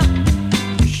 Now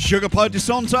Sugar Pie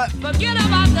DeSanta. forget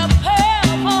about the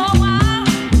pearl for a while.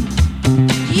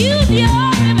 Use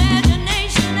your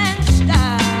imagination and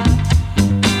style.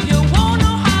 You won't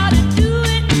know how to do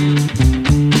it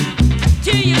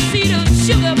till you see the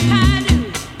sugar pie do.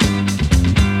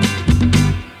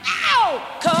 Ow!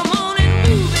 Come on and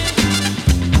move it.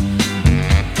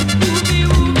 Whoopie,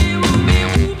 whoopie, whoopie,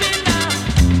 whoopie now.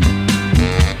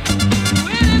 Do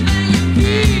anything you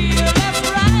feel, that's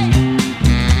right.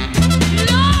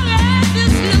 Long as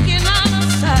it's looking on the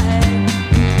side.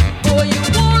 Boy, you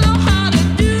won't know how to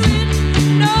do it.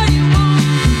 No, you won't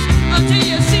until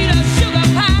you see the sugar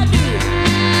pie do.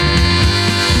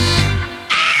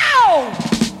 Ow!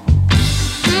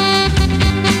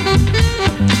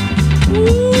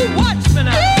 Ooh, watch me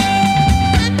now.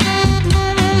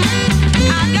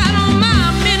 I got on my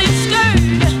mini skirt.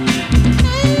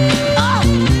 Oh,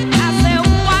 I said,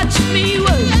 watch me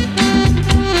work.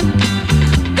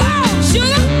 Go on,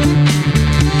 sugar.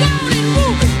 Go on and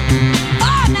move it.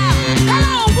 Oh, now, come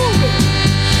on, move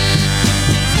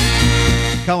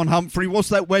it. Come on, Humphrey. What's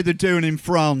that weather doing in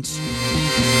France?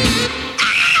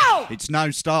 Ow! It's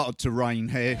now started to rain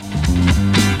here.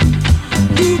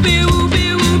 Whoopie,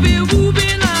 whoopie, whoopie,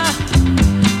 whoopie now.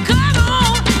 Come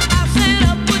on, I said,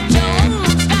 put your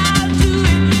own style to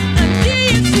it. Until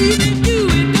you see me do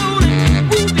it, go on and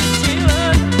whoopie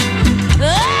children. Oh,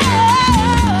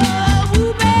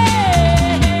 whoopie.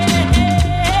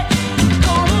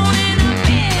 Go on and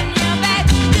bend your back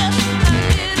just a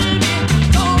little bit.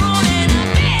 Go on and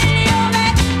bend your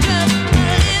back just a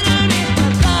little bit.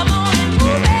 Come on and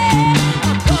whoopie.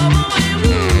 Come on and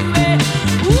whoopie.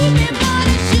 Whoopie for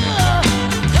the sugar.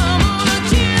 Come on,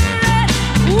 children.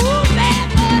 Whoopie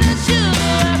for the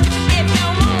sugar. If you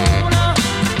wanna,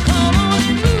 come on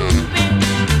and whoopie.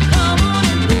 Come on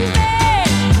and whoopie.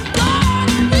 Go on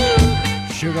and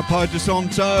whoopie. Sugar Pie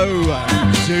DeSanto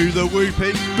to the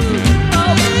whoopee.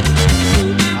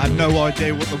 I have no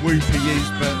idea what the whoopee is,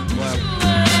 but well.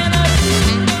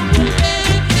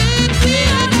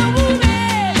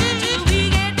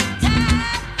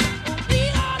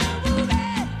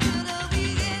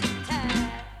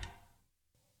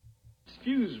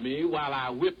 Excuse me while I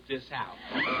whip this out.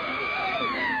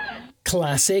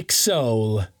 Classic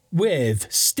Soul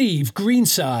with Steve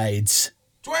Greensides.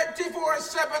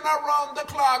 24/7 around the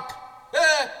clock.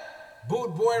 Eh?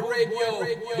 Boot Boy Radio,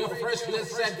 the freshly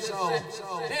said so. Eh,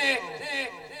 eh, eh.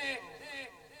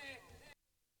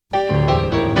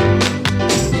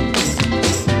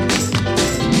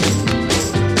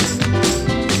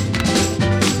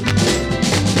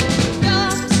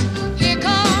 Here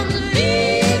comes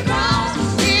Lee Cross.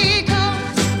 Here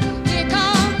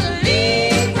comes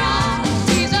Lee Cross.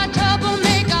 He's a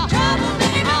troublemaker,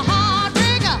 a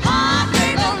heartbreaker,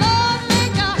 a love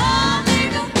maker.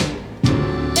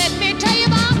 Let me tell you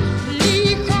about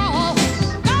Lee Cross.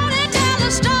 Gonna tell the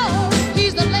story.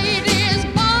 He's the ladies'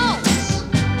 boss,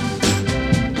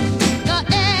 the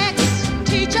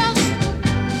ex-teacher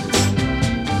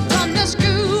from the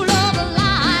school of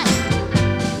life.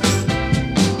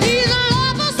 He's a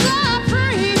lover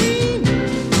supreme,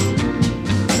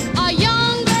 a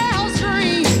young girl's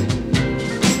dream.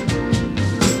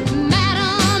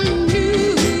 Madam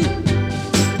New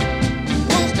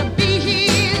wants to be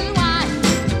his wife.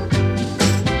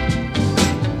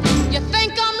 You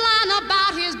think I'm lying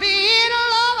about his being a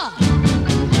lover?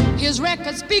 His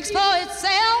record speaks for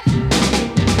itself.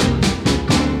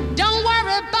 Don't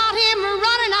worry about him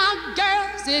running out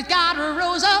girls. He's got a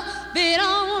rose up bit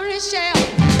on his shelf.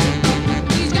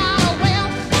 He's got a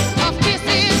wealth of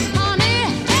kisses, honey,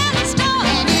 and a star.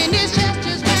 And in his chest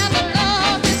is where the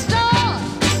love is stored.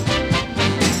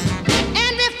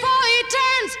 And before he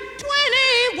turns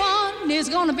 21, he's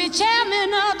gonna be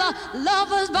chairman of the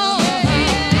Lovers Board.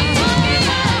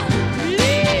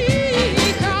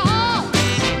 Lee Cross,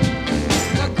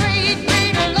 the great,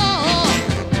 great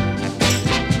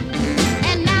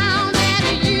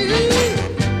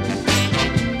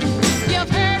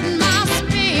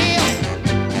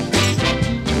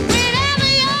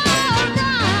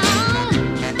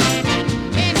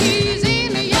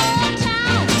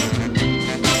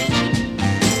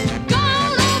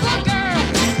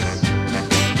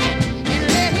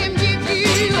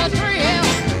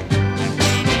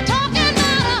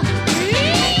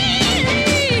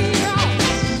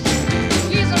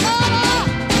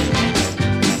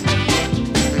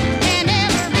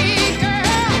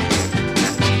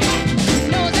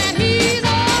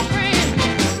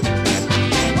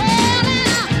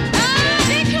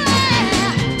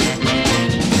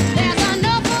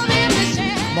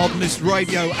Honest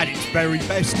radio at its very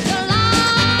best.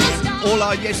 All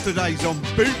our yesterdays on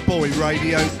Boot Boy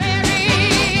Radio.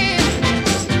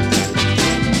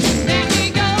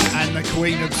 And the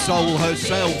Queen of Soul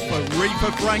herself,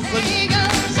 Aretha Franklin.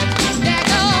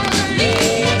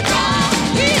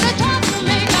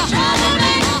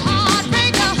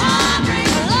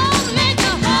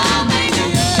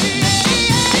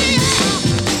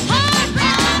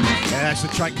 That's a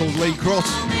track called Lee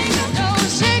Cross.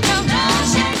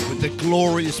 With the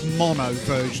glorious mono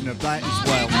version of that as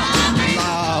well.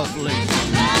 Lovely.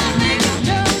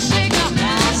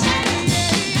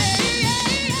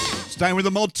 Staying with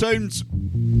the mod tunes.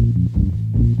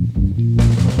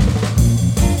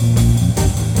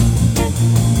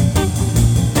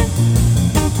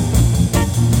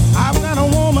 I've got a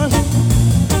woman,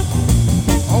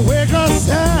 a wake up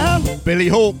sound. Billy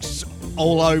Hawks.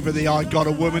 All over the I Got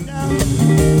a Woman.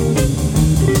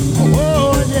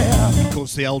 Oh, yeah. Of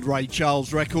course, the old Ray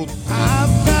Charles record.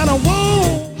 I've got a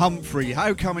woman. Humphrey,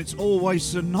 how come it's always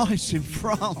so nice in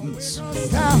France?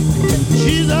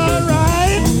 She's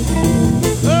alright.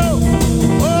 Oh,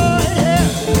 yeah.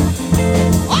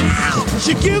 Wow.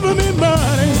 She giving me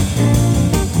money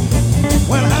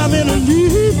when I'm in a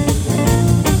need.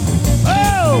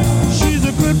 Oh, she's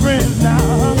a good friend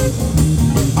now.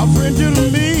 A friend to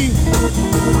me.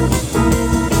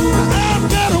 I've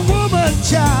got a woman,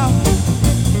 child,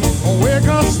 a wake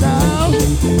up style.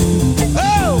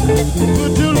 Oh,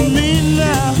 good to me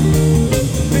now,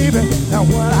 baby. Now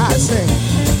what I say?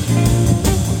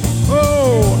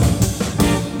 Oh,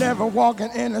 never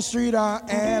walking in the street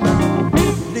and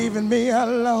leaving me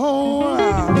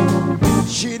alone.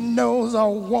 She knows a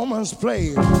woman's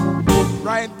place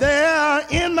right there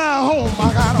in my home.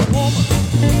 I got a woman.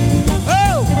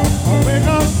 Oh, wake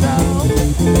up sound,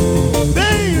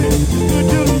 baby, good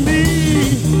to me.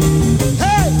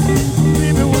 Hey,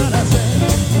 baby, what I say?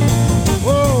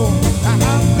 Oh, I've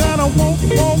got a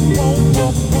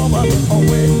woman, a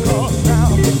wake up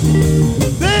sound,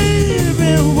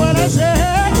 baby, what I say?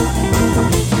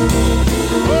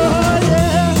 Oh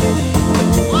yeah,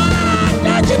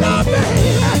 don't you know,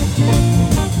 baby?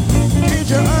 Can't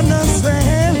you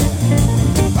understand?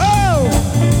 Oh,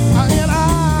 and I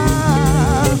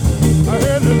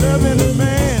heard the loving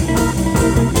man.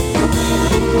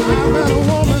 I've got a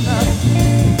woman now.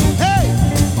 Hey,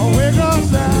 wake up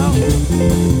now.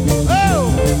 Oh,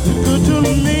 good to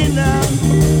me now.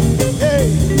 Hey,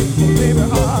 baby,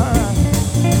 alright.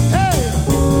 Hey, it's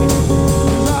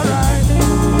alright.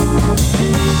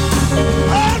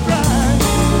 Alright.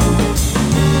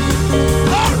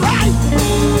 Alright.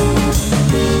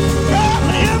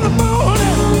 Early in the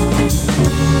morning.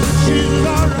 She's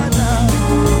alright now.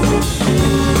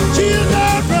 She's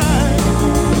alright.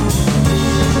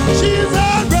 She's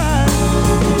alright.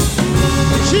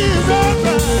 She's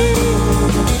alright.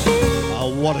 Oh,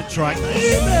 what a track.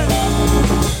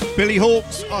 Billy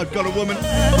Hawks, I've Got a Woman.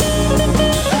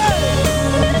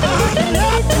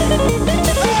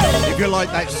 If you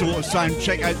like that sort of sound,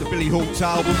 check out the Billy Hawks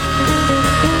album.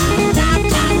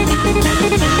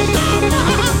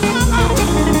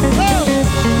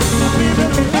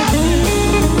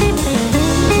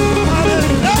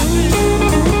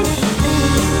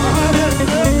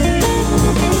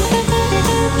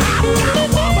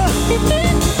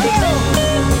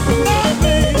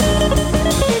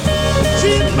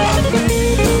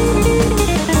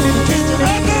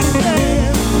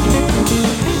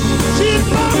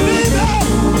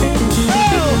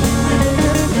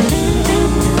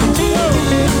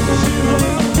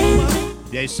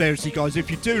 Yeah, seriously, guys, if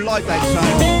you do like that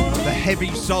sound, the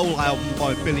Heavy Soul album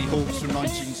by Billy Hawks from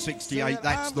 1968,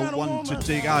 that's the one to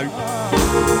dig out.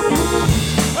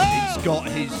 It's got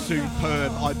his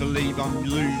superb I Believe I'm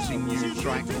Losing You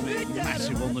track on it,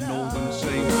 massive on the northern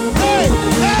scene.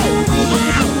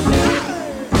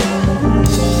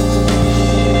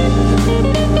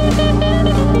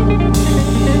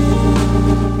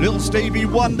 Little Stevie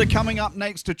Wonder coming up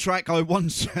next, a track I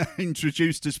once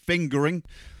introduced as Fingering.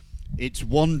 It's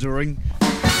Wandering.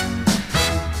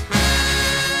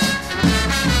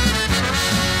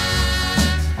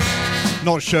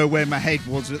 Not sure where my head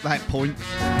was at that point.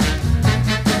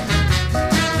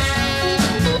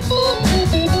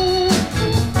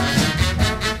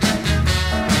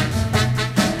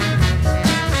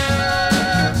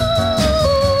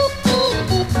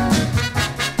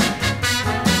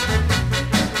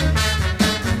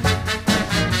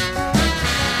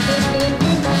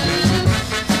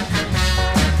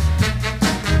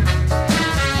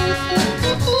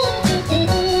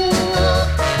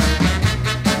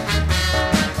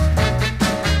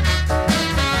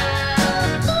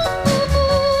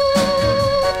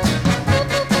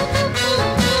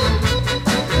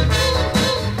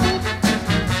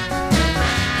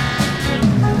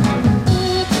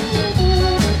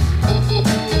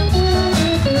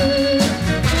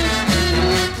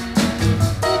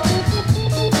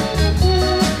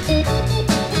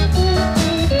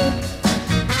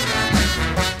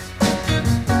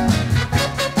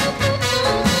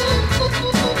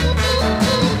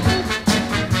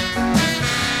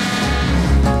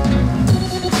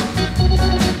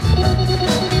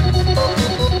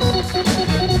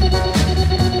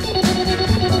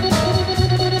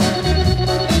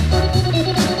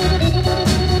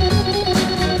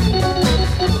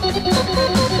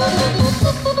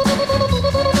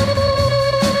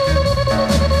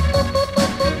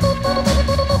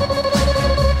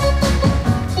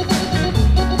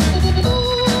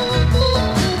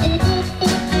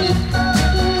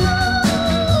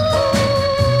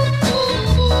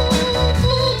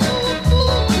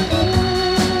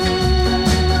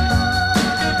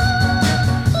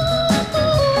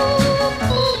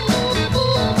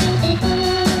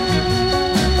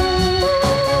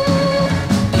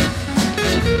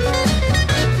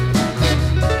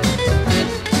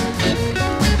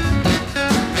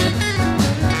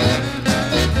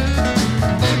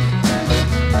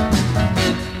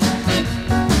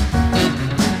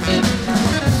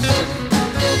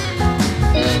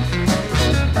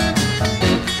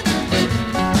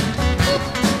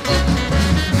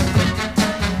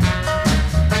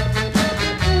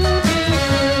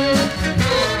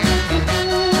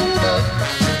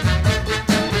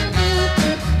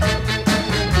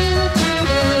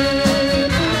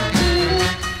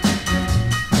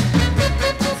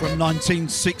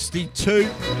 1962,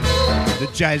 the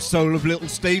jazz soul of Little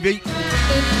Stevie.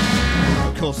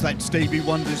 Of course, that's Stevie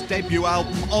Wonder's debut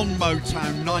album on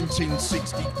Motown,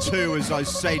 1962, as I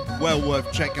said, well worth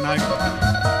checking out.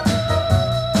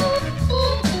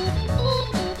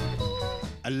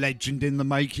 A legend in the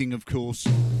making, of course.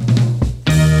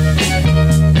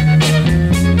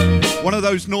 One of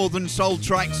those northern soul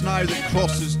tracks now that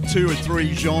crosses 2 or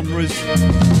 3 genres.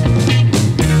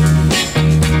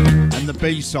 And the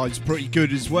B-side's pretty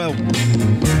good as well.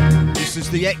 This is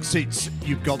the Exits,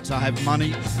 You've Got to Have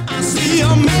Money. I see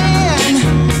a man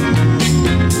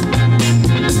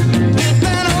with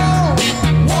an old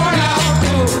worn-out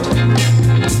coat.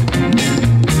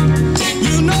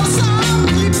 You know some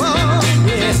people,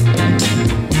 yeah,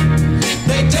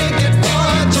 they take it for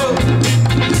a joke.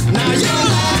 Now you're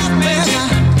laughing,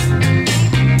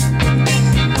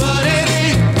 but it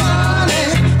ain't funny.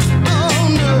 Oh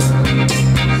no.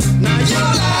 Now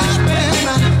you're laughing,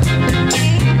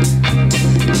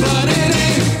 but it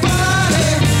ain't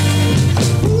funny.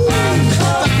 Ooh, I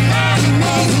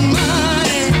need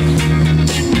money.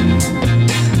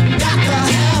 Got to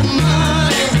have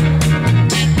money.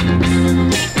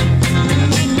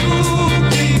 Ooh,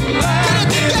 people, get it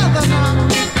together now.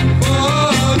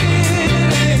 Oh,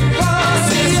 it ain't funny. I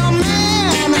see a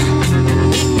man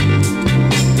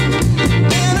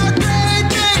in a great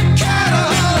big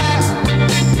Cadillac.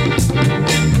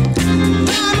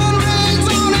 Diamond rings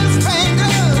on his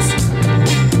fingers,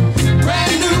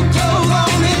 brand new clothes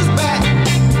on his back,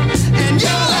 and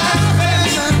you're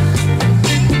laughing,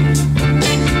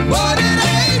 but it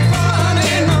ain't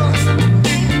funny, no.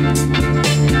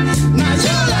 Now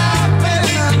you're laughing,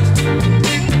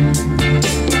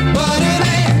 but it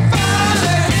ain't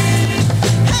funny.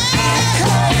 Hey, I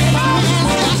got money,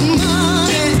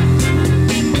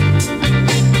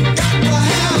 got to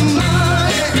have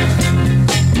money.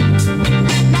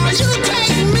 Now you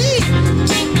take me.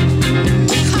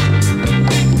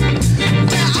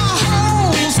 There are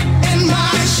holes in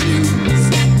my shoes,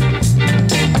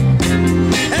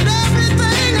 and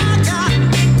everything I got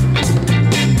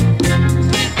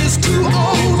is too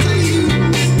old to use.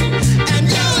 And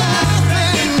you're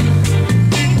laughing,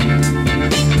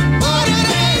 but it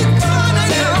ain't funny,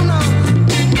 no.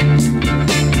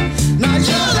 Now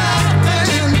you're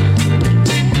laughing,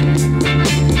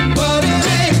 but it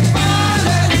ain't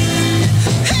funny.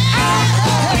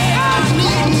 Hey, I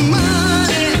need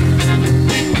money.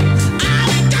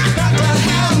 I got to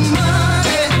have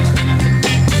money.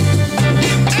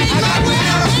 Ain't no way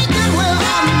to make it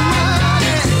without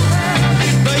money.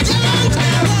 The young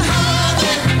got to have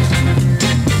it,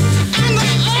 and the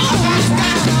old got to have it. The landlord's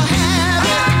got to have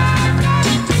it.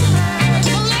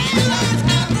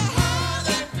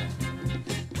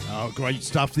 Oh, great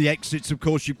stuff. The Exits, of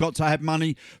course, You've Got to Have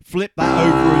Money. Flip that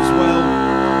over as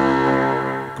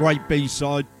well. Great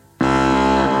B-side.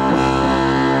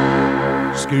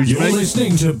 Excuse You're me.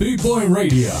 listening to Boot Boy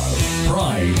Radio.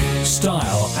 Pride,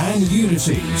 style, and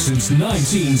unity since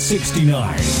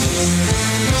 1969.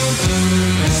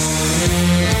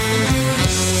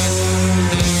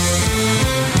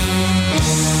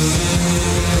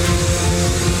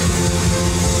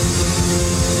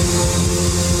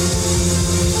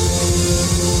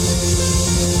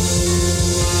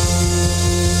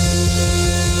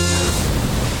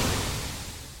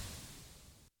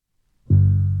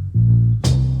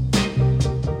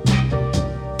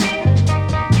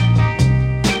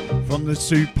 From the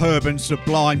superb and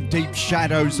sublime Deep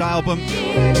Shadows album,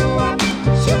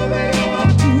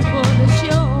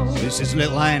 this is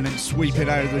Little Ann and Sweep It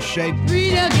Out of the Shed.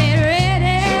 Rita, get ready.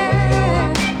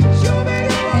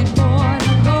 And boy,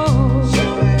 go.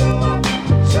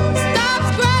 Stop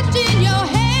scratching your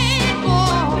head,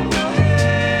 boy,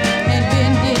 and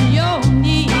bending your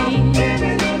knee.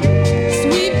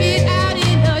 Sweep it out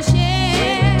in the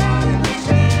shed,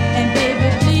 and baby,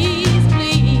 please,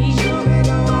 please.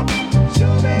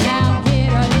 Now get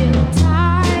a little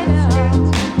tighter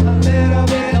with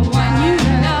the one you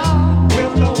love.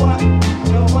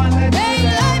 Make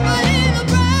life a little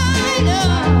brighter.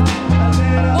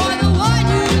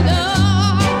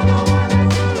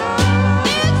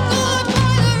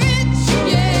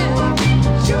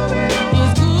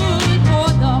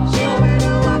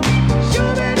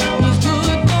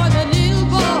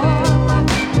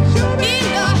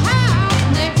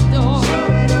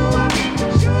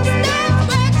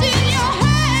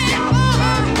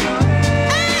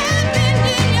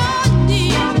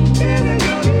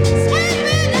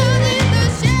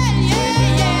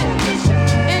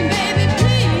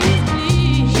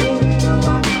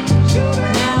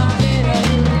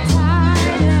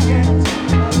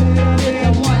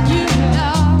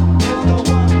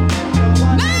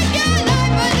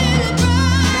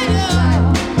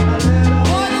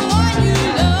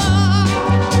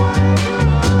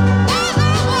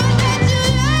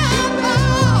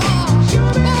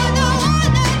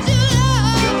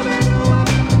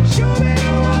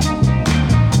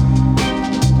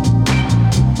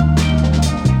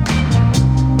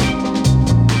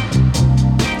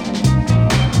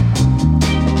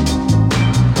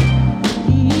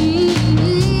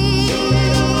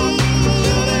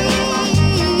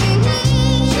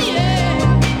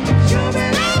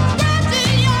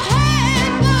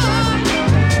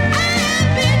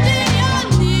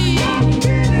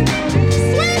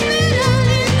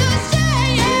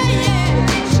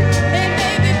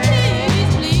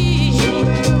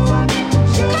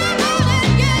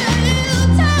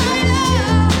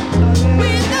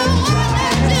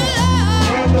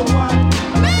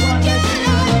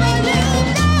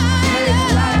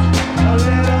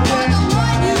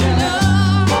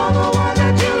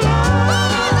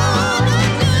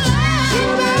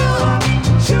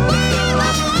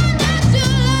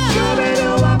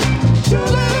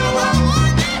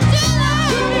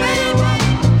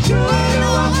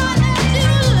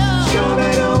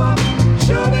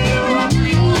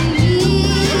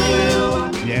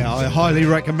 highly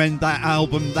recommend that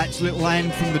album. That's Little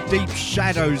Ann from the Deep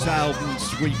Shadows album,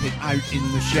 Sweep It Out in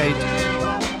the Shed.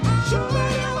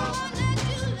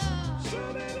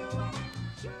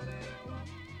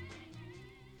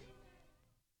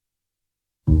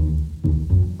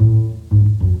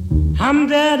 I'm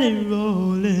Daddy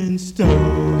Rolling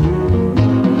Stone,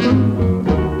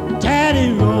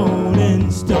 Daddy Rolling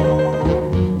Stone.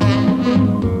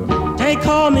 They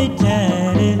call me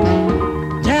Daddy,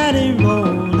 Daddy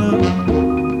Roller,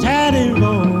 Daddy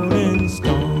Rolling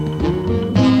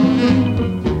Stone.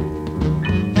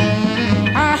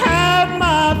 I have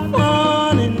my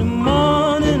fun in the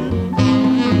morning,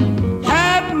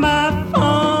 have my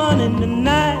fun in the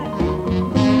night,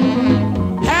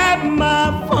 have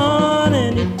my fun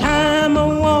anytime I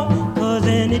want, 'cause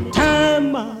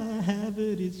anytime I have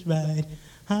it, it's right.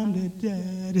 I'm the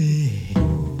daddy,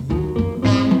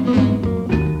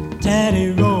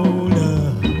 Daddy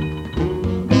Roller.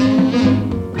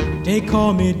 They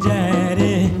call me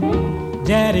Daddy,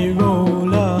 Daddy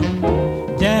Roller,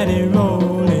 Daddy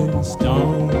Rolling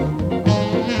Stone.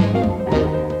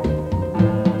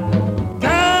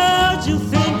 Girls, you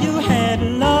think you had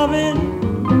loving,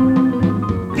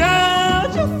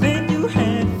 girls, you think you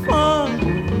had fun.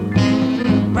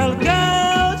 Well,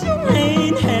 girls, you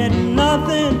ain't had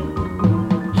nothing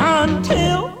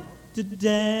until the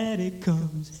daddy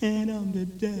comes, and I'm the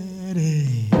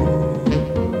daddy,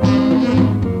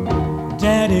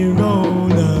 Daddy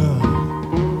Roller.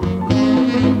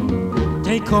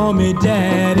 They call me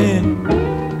Daddy,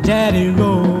 Daddy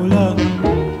Roller,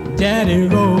 Daddy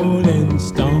Rolling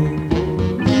Stone.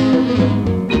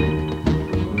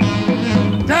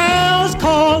 Girls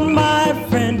call my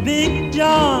friend Big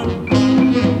John.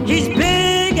 He's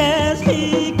big as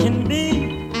he can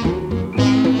be.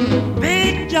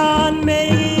 Big John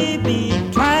may be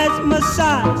twice my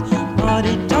size, but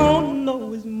he don't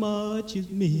know as much as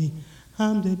me.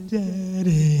 I'm the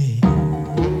daddy,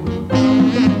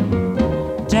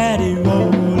 Daddy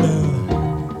Roller.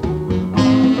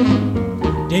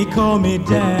 They call me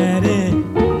Daddy,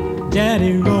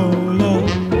 Daddy Roller,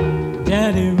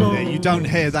 Daddy Roller. Yeah, you don't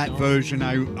hear that version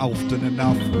out often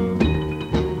enough.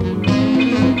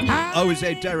 Oh, is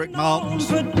there Derek Martins?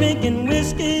 For drinking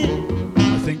whiskey,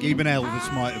 I think even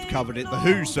Elvis might have covered it. The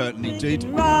Who certainly did.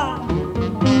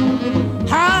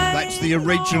 That's the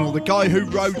original, the guy who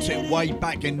wrote it way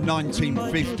back in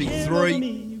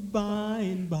 1953.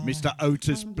 Mr.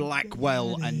 Otis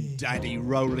Blackwell and Daddy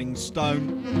Rolling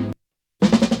Stone.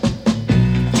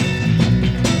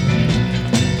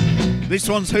 This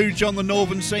one's huge on the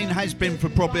northern scene, has been for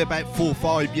probably about 4 or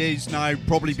 5 years now,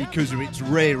 probably because of its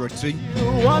rarity.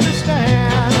 You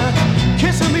understand?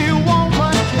 Kissing me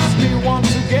woman, kiss me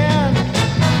once again.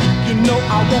 You know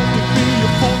I want to be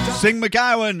your full-time. Sing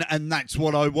McGowan, and that's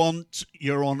what I want.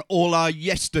 You're on all our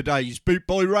yesterdays, Boot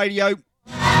Boy Radio.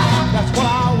 That's what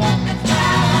I want.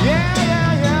 Yeah,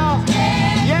 yeah, yeah.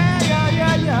 Yeah, yeah,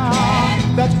 yeah,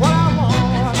 yeah. That's what I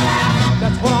want.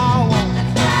 That's what I want.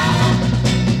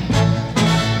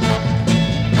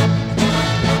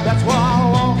 That's what I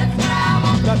want.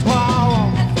 That's what I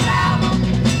want.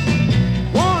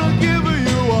 Wanna give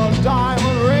you a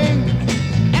diamond ring,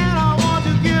 and I want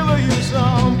to give you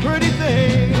some pretty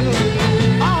things.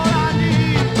 All I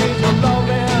need is your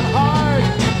loving heart,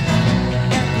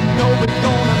 and you know we're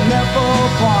gonna never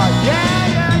part. Yeah,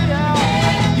 yeah, yeah.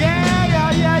 Yeah, yeah,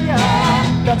 yeah, yeah.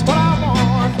 That's what I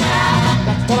want.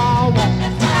 That's what I want.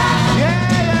 Yeah,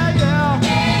 yeah, yeah.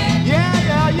 Yeah,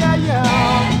 yeah, yeah, yeah.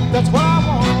 That's what I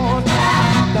want.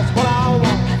 That's what I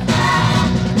want.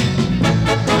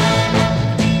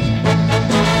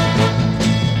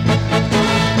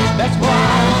 That's what I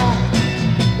want.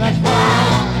 That's what I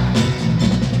want.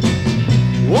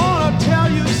 Wanna tell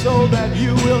you so that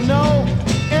you will know.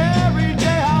 Every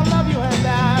day I love you and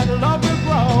that love will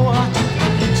grow.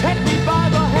 Take me by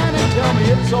the hand and tell me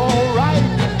it's alright.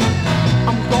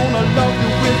 I'm gonna love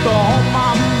you with all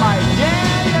my might. Yeah,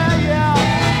 yeah, yeah.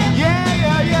 Yeah,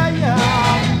 yeah, yeah, yeah.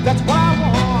 That's what I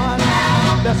want.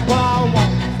 That's what I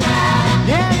want.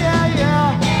 Yeah, yeah, yeah.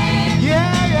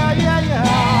 Yeah, yeah, yeah,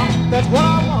 yeah. That's what I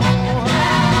want.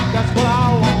 That's what I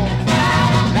want.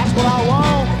 That's what I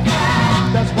want.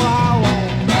 That's what I want.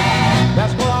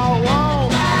 That's what I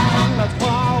want. That's what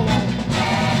I want.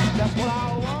 That's what I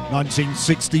want.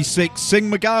 1966, Sing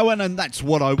McGowan, and that's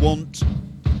what I want.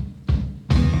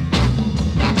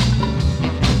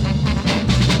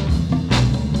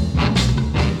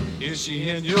 Is she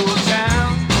in your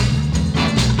town?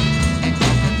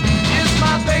 Is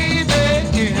my baby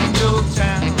in your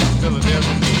town?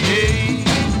 Philadelphia,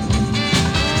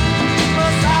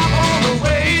 but I'm on the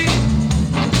way.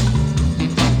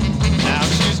 Now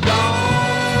she's gone.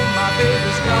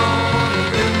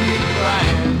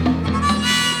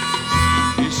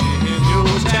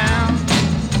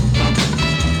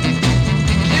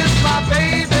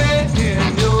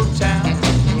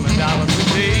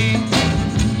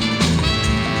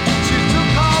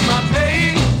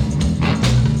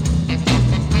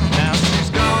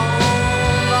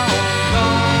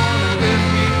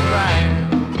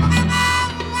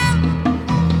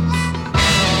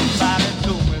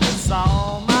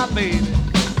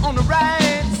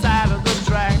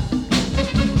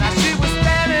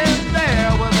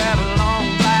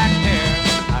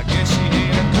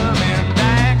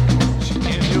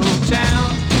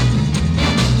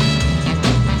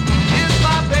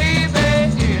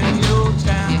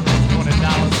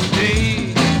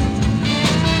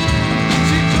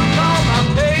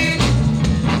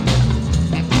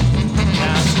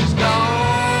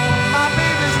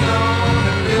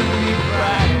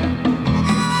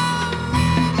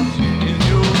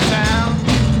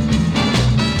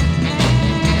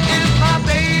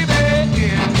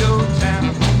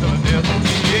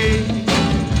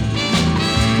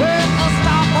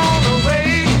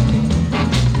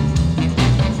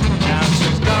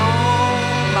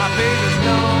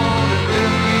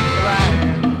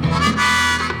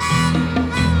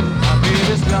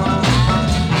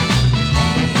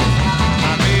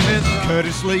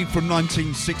 from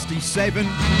 1967.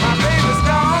 My baby's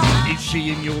gone. Is She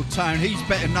in Your Town? He's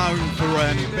better known for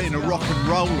being a rock and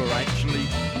roller, actually.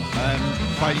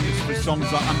 Famous for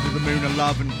songs like Under the Moon of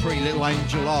Love and Pretty Little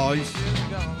Angel Eyes.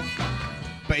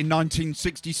 But in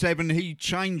 1967, he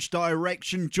changed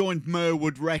direction, joined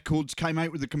Merwood Records, came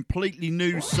out with a completely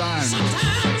new sound.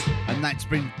 And that's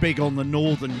been big on the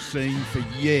northern scene for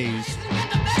years.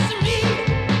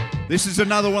 This is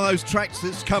another one of those tracks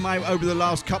that's come out over the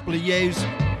last couple of years.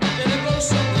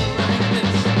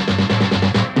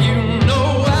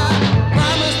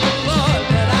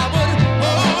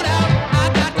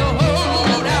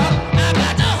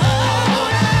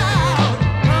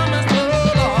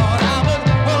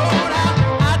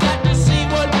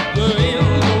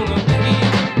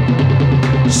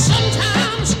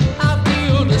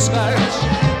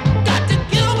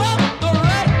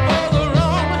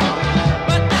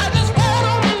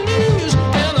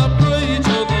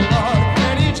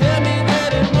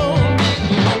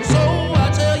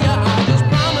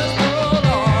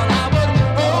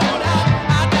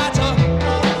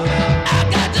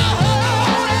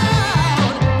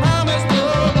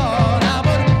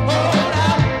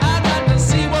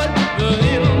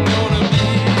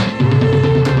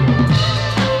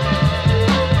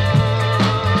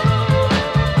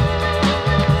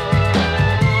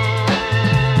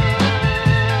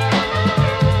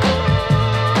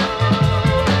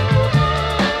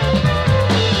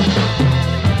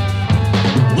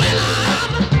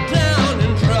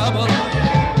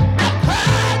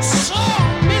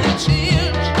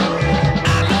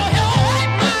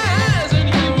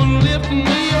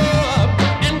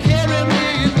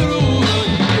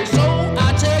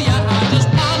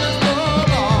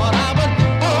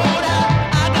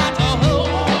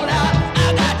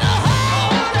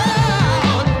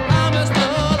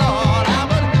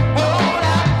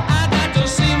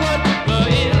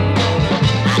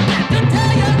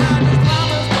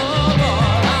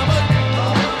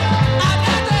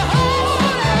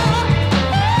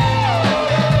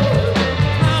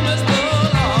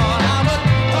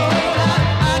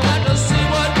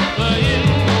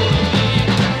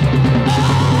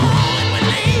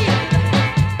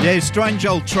 Yeah, strange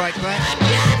old track that.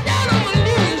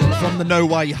 From the No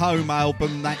Way Home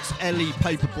album, that's Ellie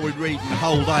Paperboy Reed and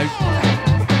Hold Out.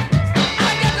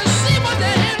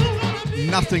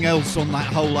 Nothing else on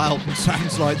that whole album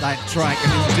sounds like that track,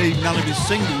 and indeed none of his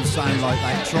singles sound like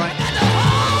that track.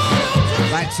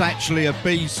 That's actually a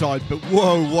B-side, but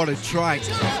whoa, what a track.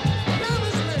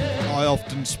 I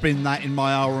often spin that in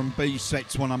my R&B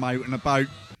sets when I'm out and about.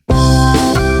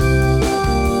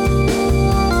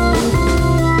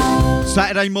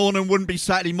 Saturday morning wouldn't be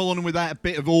Saturday morning without a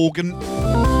bit of organ.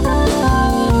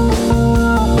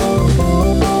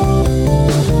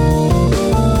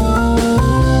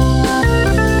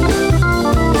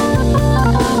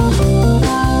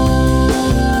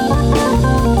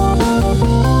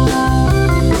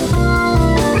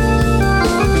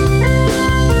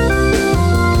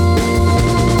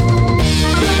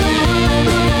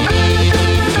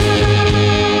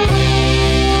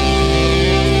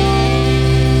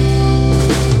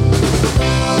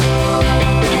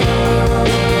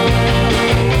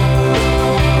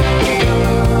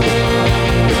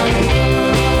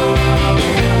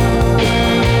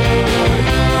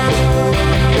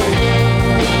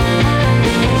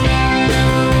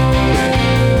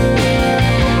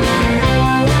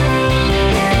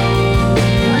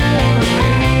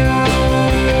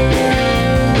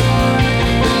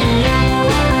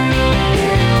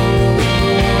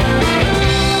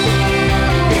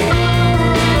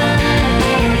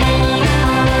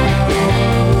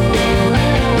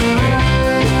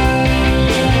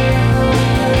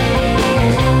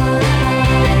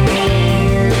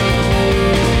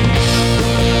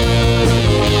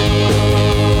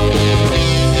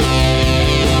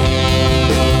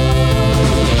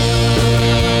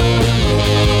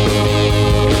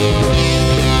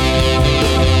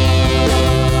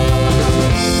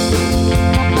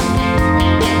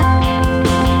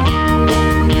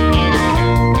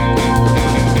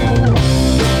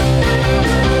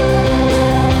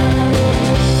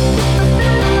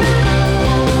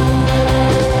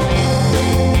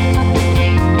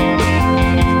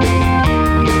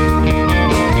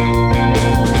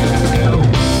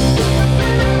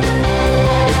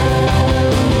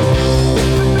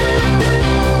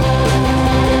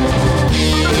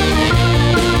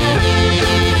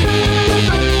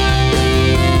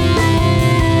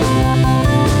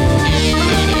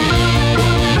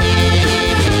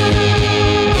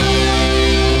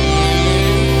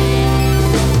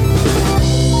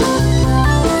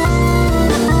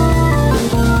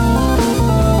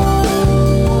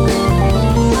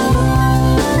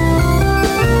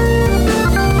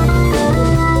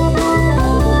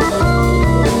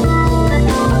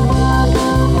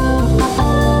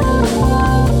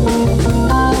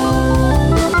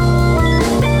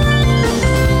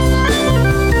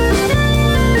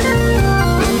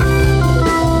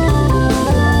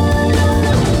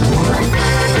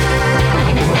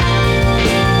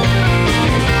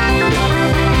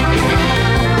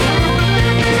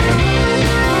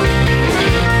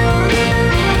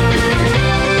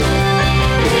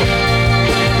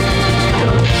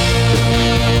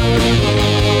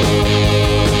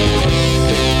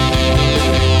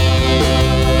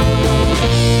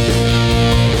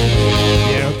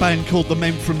 called The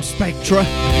Men from Spectra.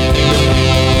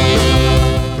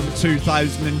 From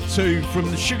 2002, from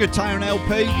the Sugartown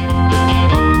LP.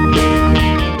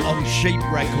 On Sheep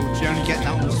Records. You only get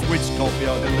that on the Swiss copy,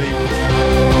 I believe.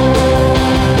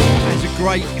 It's a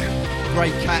great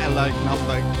catalogue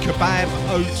number, Kebab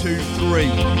 023.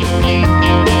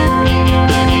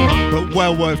 But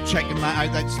well worth checking that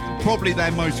out. That's probably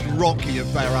their most rocky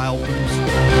of their albums.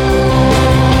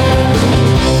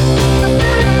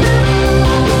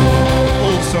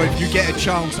 Also, if you get a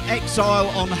chance, Exile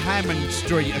on Hammond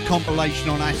Street, a compilation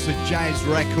on Acid Jazz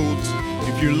Records.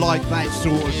 If you like that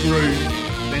sort of groove,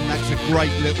 then that's a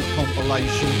great little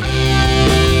compilation.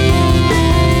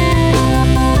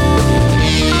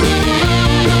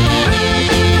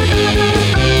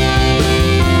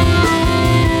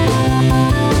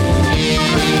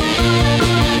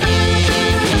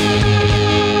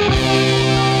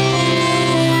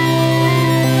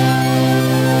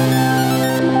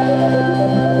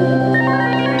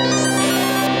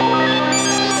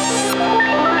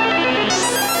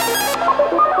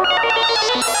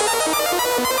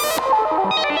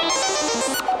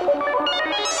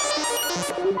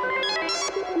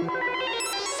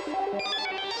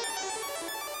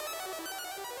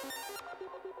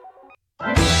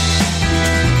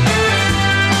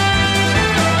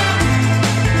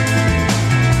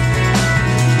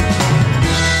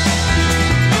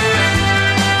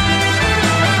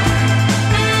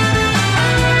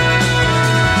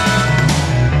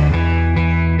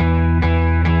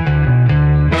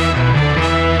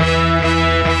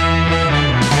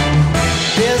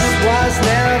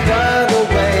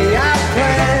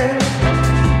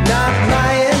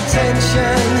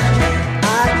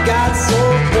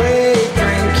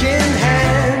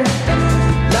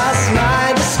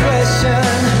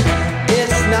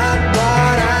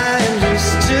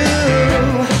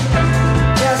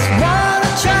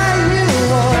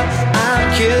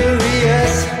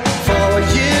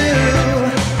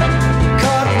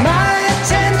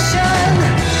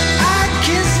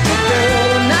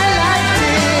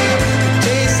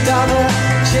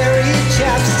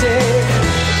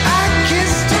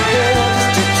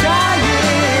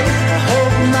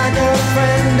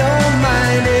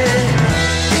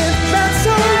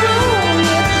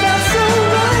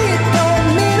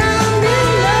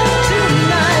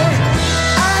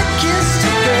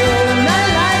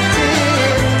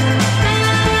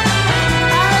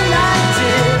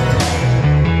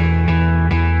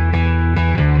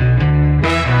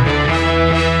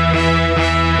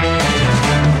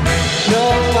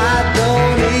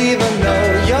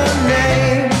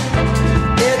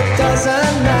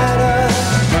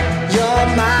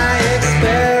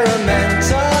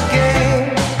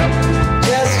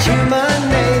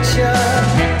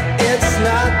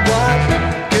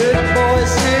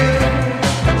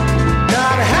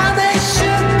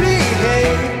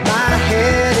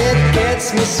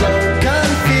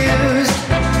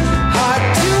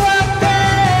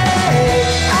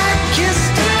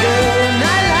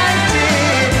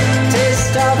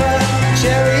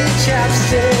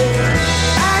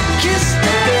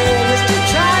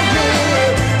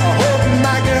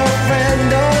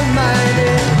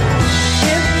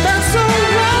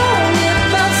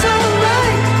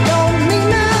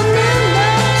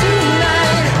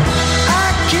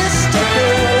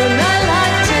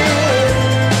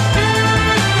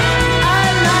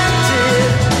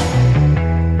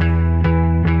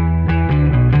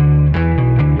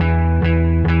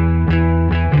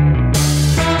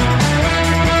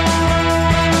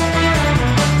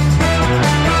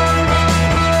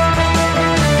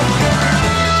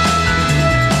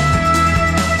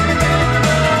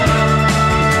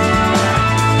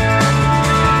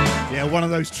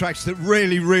 Tracks that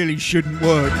really shouldn't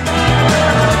work.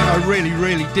 I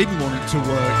really didn't want it to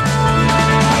work.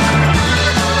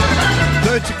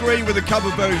 Third Degree with a cover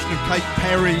version of Kate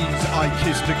Perry's I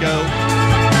Kissed a Girl.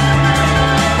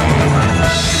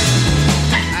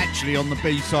 Actually on the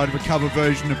B-side of a cover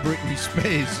version of Britney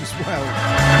Spears as well.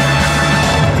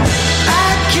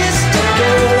 I kissed a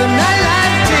girl and I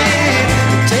liked it.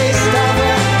 The taste of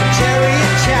a cherry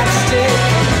chapstick.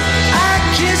 I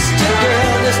kissed a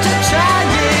girl just to try it.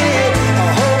 I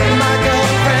hope my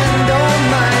girlfriend don't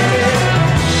mind it.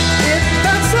 It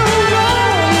felt so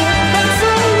wrong, it felt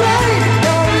so right.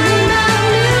 Don't mean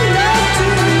I'm in love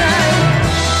tonight.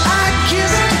 I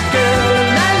kissed a girl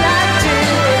and I liked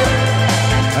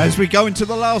it. As we go into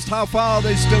the last half hour,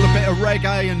 there's still a bit of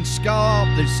reggae and ska.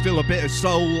 There's still a bit of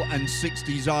soul and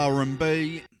 60s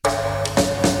R&B.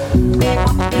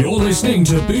 You're listening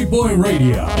to Boot Boy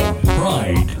Radio.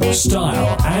 Pride,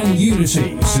 style, and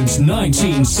unity since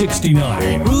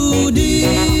 1969.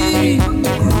 Rudy,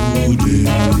 Rudy,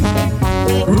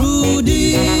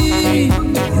 Rudy,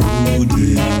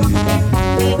 Rudy,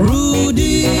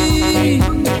 Rudy,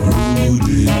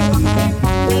 Rudy,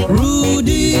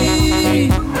 Rudy.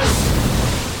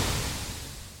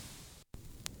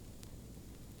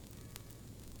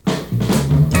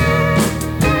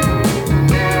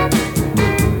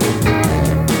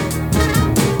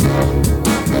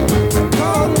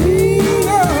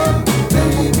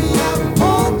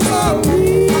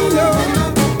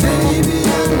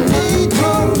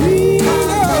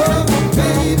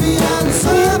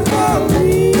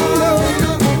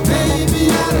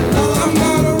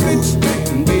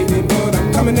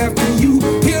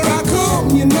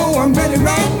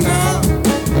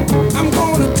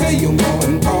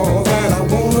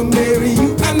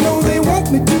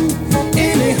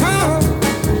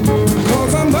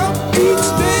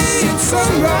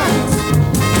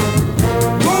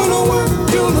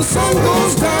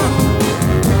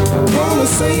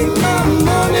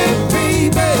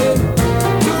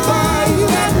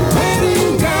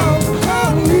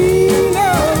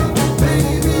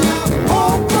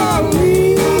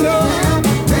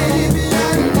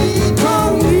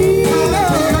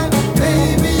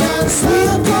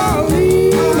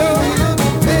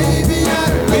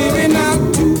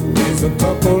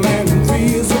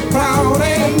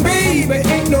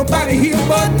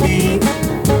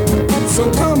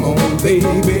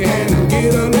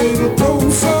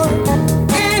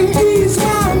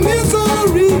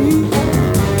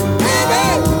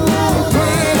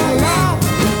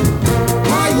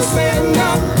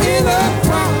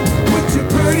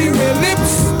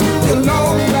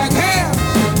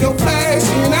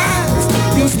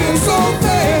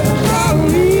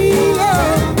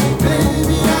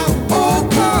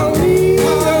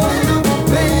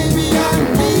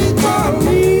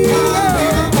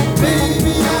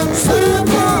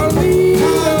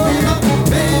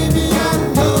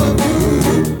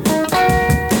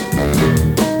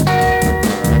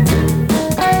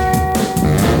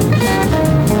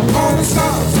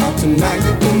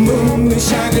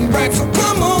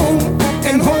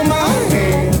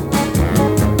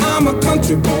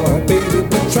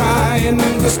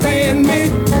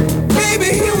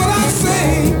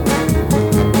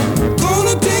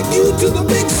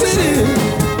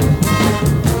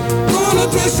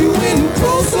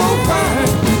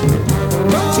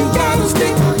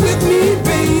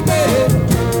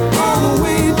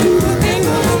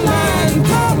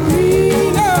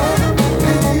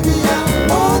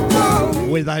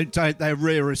 Without doubt, their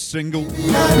rarest single. That's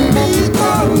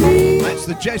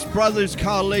the Jess Brothers,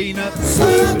 Carlina,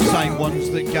 the same ones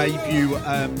that gave you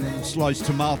Sliced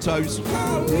Tomatoes.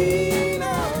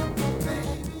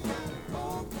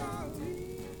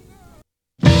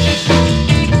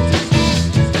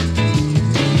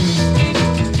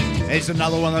 Here's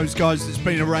another one of those guys that's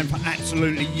been around for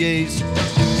absolutely years.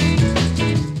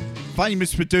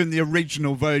 Famous for doing the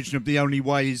original version of The Only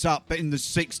Way Is Up, but in the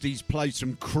 60s played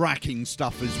some cracking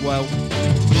stuff as well.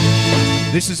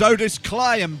 This is Otis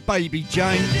Clay and Baby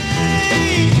Jane.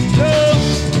 Hey,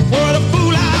 love, what a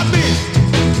fool I've been.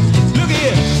 Look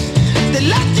here, they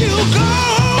let you go.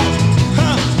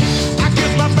 Huh? I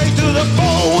kiss my face to the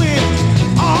forewind.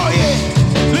 Oh yeah,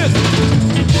 listen.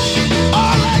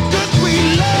 All that good sweet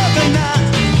love tonight,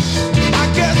 I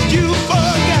guess you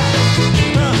forgot.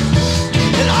 Huh?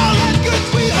 And all that good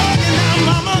sweet hugging now,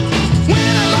 mama, when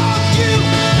I lost you,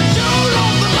 sure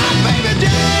lost my baby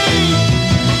Jane.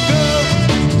 Girl,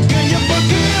 can you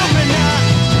forgive me now?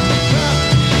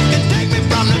 Huh? And take me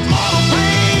from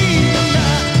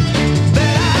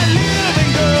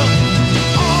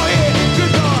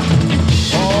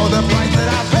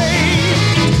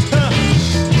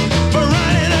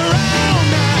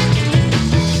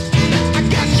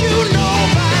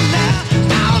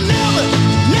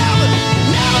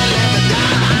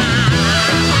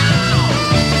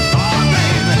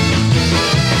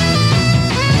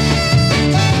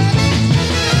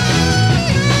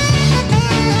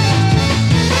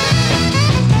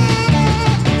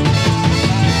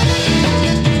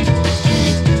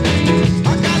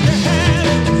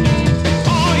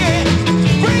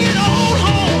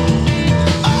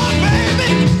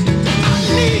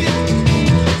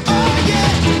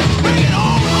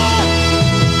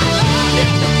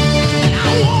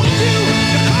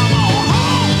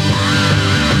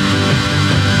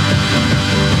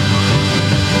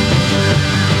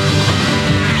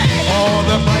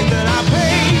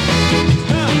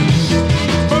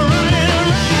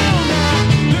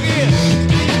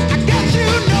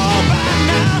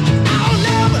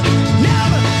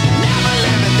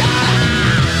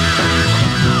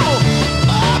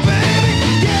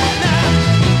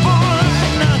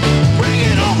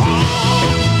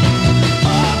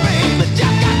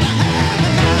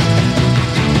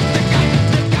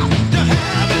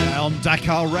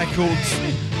Car Records.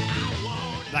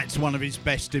 That's one of his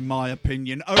best in my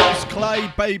opinion. Otis Clay,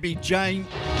 Baby Jane.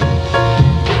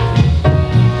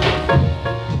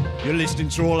 You're listening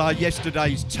to all our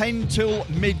yesterdays, 10 till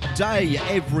midday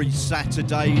every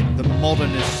Saturday, the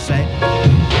modernist set.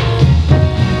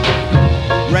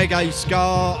 Reggae,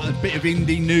 ska, a bit of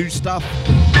indie new stuff.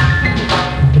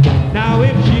 Now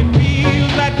if she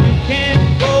feels that you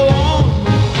can't go on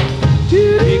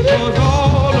because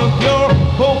all of your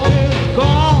hope is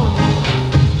gone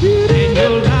and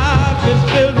your life is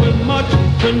filled with much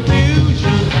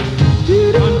confusion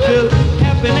until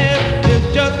happiness is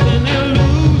just an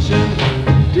illusion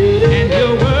and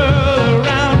your world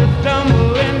around is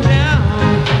tumbling down.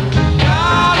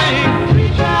 Darling,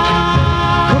 reach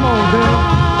out. Come on, girl.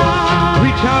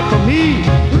 Reach out for me.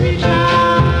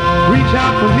 Reach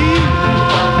out for me.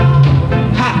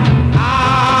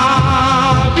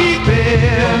 I'll be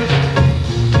there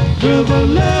with a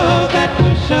love that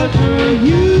will shelter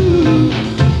you,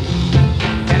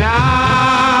 and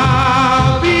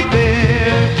I'll be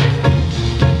there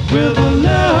with a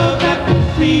love that will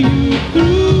see you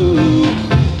through.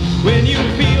 When you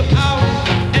feel out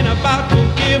and about to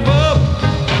give up,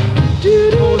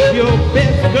 'cause your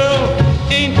best girl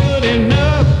ain't good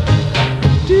enough,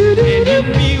 and you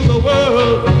feel the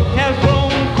world has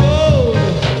grown cold,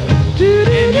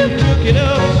 and you took it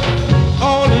up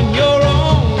all on your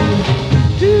own,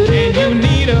 and you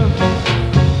need a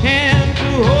hand to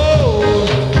hold.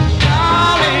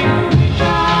 Darling,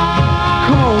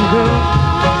 come on, girl,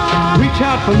 reach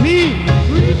out for me.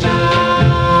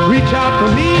 Reach out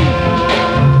for me.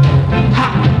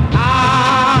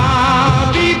 I'll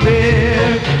be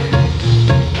there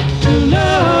to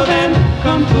love and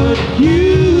comfort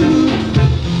you,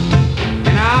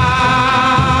 and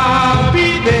I'll be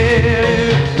there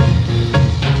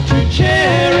to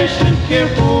cherish and care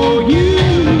for you.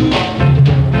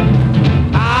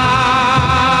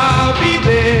 I'll be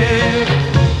there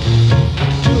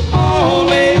to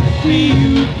always see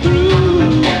you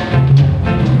through,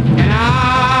 and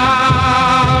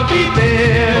I'll be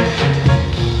there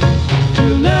to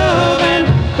love and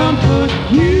comfort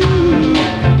you.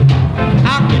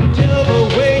 I can tell the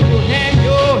way you hang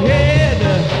your head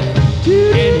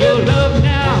and your love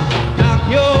now, like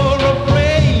you're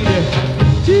afraid.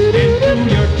 And through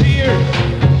your tears,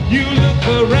 you look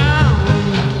around,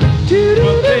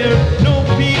 but there's no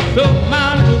peace of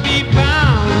mind to be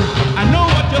found. I know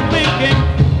what you're thinking.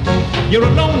 You're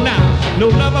alone now, no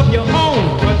love of your own.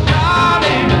 But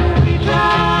darling, reach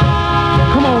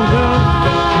out. Come on, girl,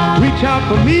 reach out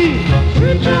for me.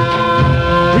 Reach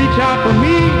out for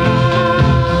me.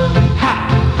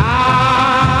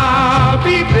 I'll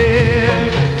be there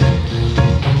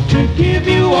to give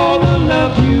you all the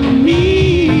love you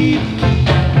need,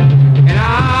 and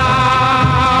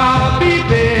I'll be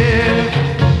there.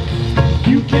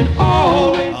 You can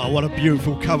always. Oh, what a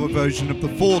beautiful cover version of the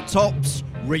Four Tops.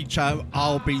 Reach Out,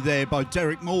 I'll Be There by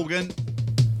Derek Morgan.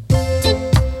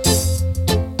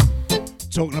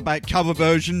 Talking about cover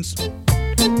versions,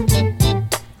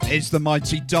 here's the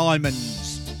Mighty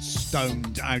Diamonds,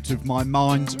 Stoned Out of My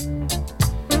Mind.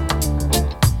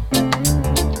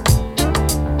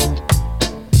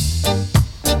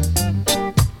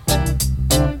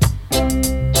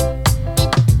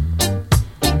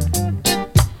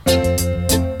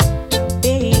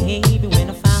 Baby, when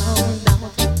I found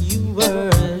out you were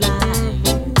alive,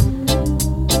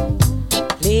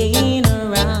 playing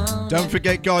around Don't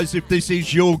forget, guys, if this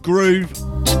is your groove,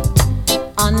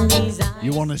 on these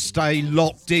you want to stay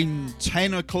locked in.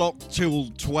 10 o'clock till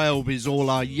 12 is all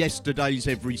our yesterdays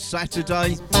every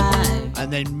Saturday. eyes,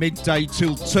 And then midday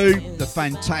till 2, the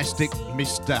fantastic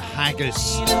Mr.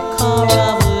 Haggis. car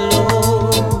of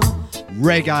love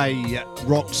Reggae,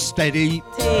 rock steady.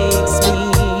 takes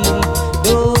me.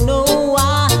 Don't know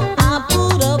why I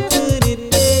put up with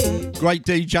it, babe. Great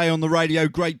DJ on the radio,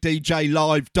 great DJ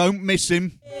live. Don't miss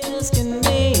him. Just can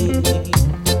make me.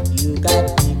 You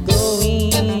got me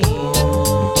going.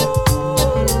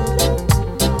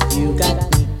 You got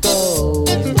me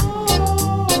going.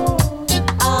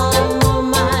 I'm on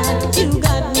mine. You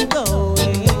got me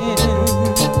going.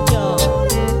 Yo.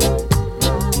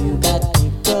 You got me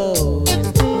going.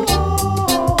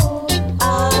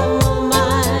 I'm on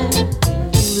mine.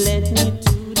 You led me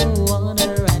to the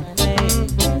water and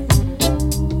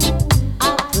I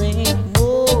drank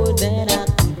more than I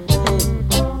could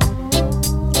hold.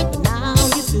 But now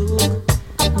you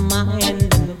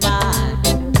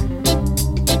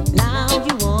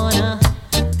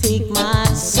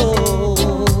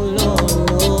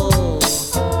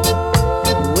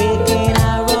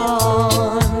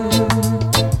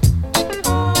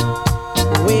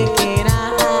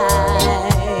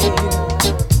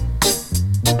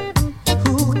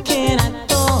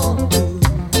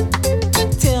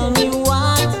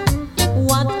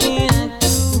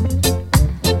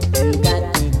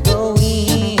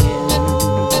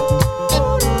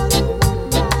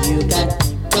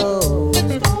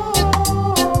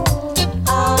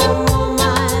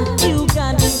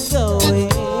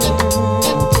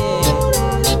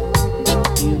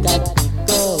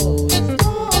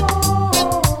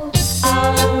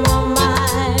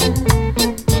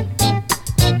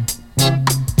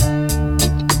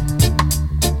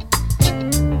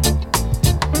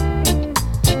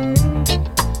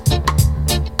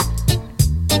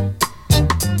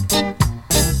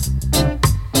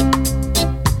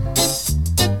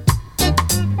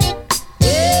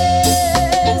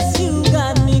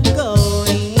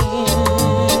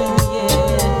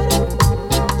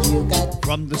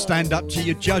Stand Up to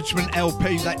Your Judgment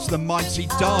LP, that's the Mighty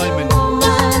Diamond.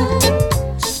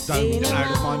 Stoned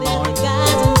out of my mind.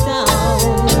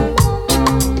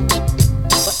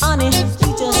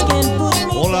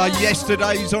 All our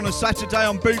yesterdays on a Saturday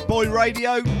on Boot Boy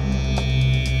Radio.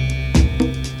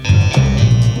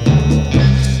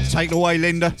 Take it away,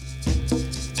 Linda.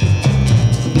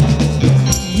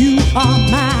 You are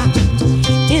my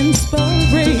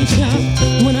inspiration.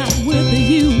 When I'm with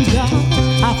you, God,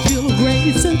 I feel a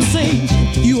great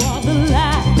sensation. You are the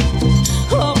light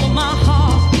of my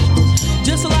heart,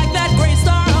 just like that great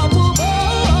star up above.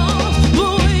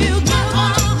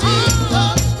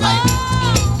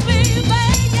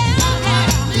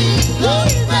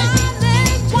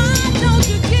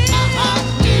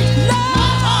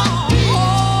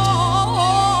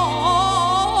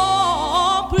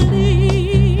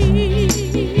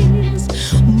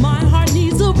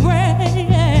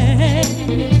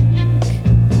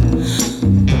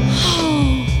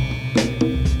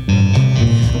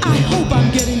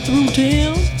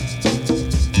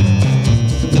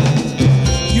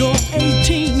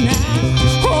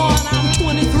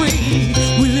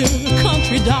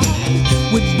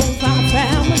 With both our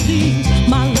families,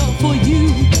 my love for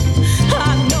you,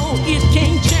 I know it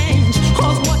can't change,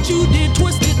 'cause what you did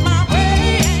twisted my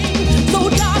brain. So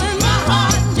darling, my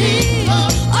heart needs,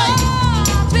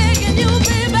 begging you,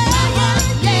 baby,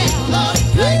 yeah,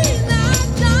 please now,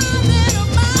 darling,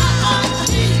 my heart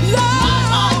needs,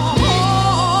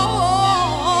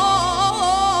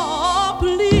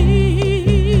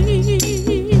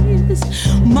 please,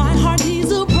 my heart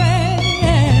needs a break.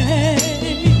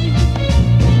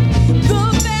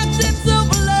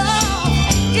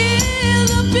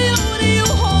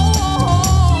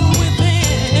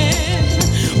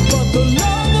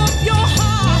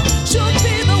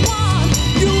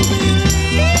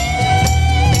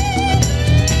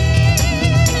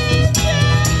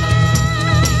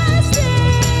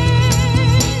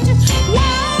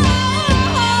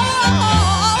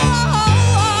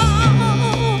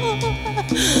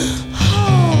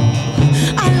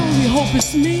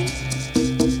 It's me.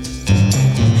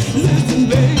 Listen,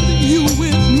 baby, you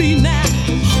with me now.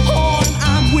 Oh, and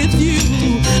I'm with you.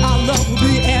 Our love will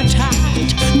be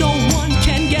airtight. No one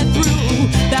can get through.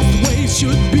 That's the way it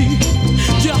should be.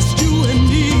 Just you and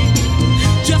me.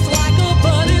 Just like a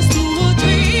buddies to a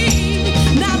tree.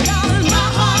 Now, darling,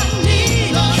 my heart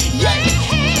needs.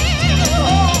 Yeah.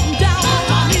 Oh, down on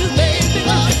my knees, baby.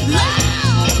 Lord,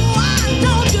 why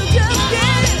don't you just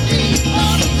get it?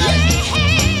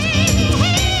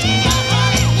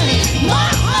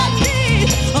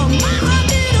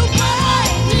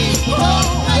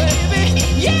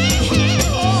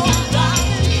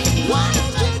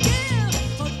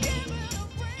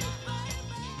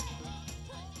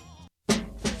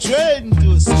 Yeah.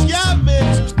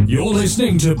 You're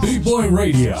listening to Boot Boy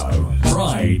Radio.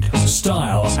 Pride,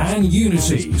 style, and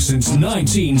unity since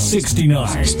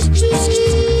 1969.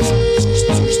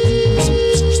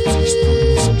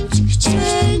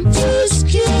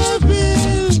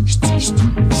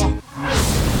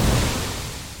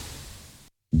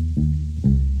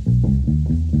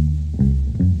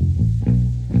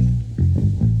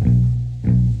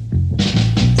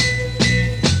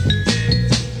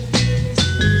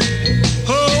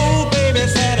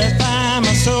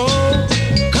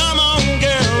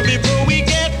 Before we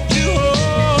get too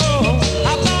old,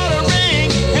 I bought a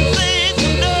ring and played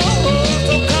some dough.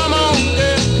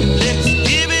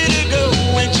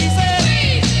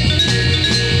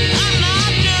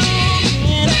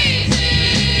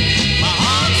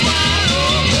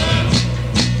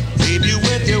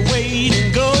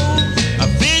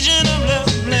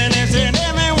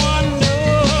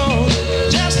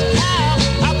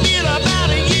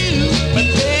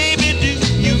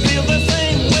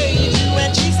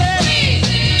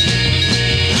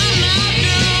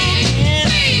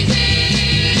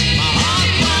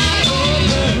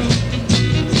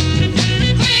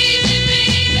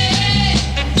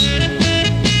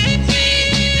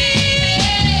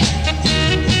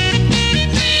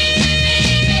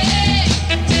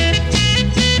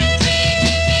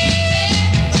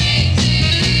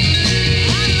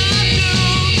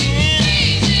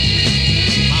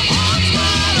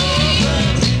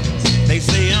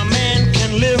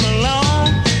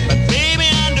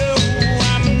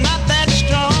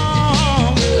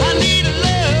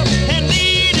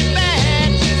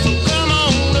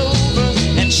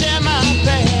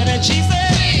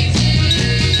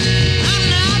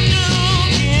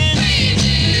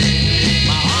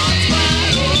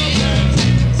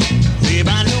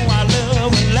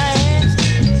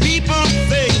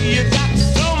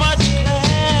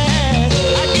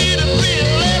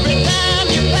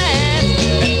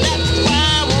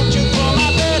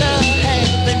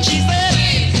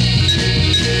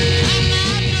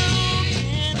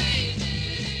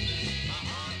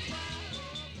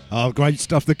 Oh, great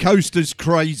stuff. The Coasters,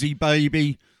 Crazy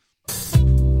Baby.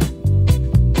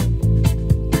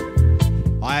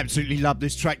 I absolutely love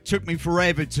this track. Took me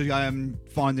forever to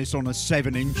find this on a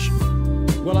 7-inch.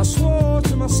 Well, I swore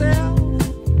to myself.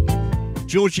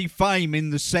 Georgie Fame in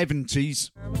the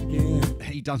 70s. Yeah.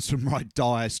 He done some right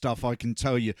dire stuff, I can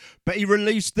tell you. But he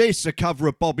released this, a cover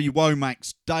of Bobby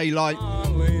Womack's Daylight.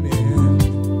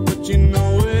 But you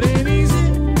know it ain't easy.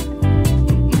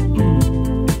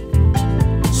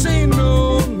 Say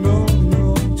no, no,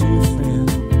 no to your friend.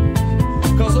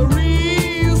 'Cause a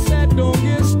real sad don't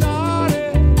get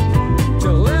started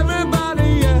till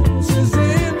everybody else is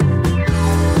in.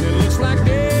 It looks like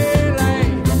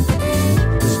daylight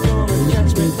is gonna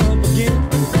catch me up again.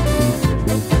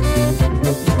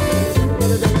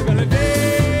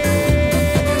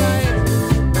 Daylight,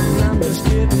 and I'm just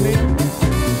getting in.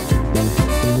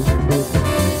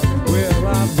 Well,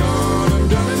 I've gone and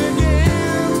done it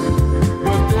again,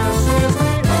 but this is the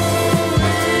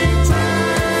only time.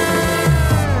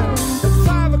 At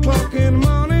 5 o'clock in the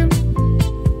morning,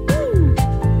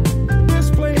 this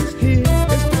place here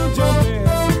is still jumping.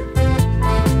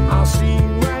 I'll see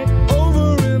right over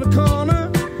in the corner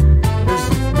this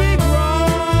big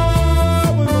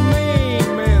road with a main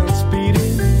man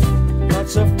speeding,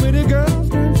 lots of pretty girls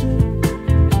dancing.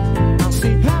 I'll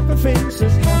see happy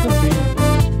faces, happy feet.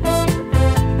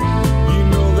 You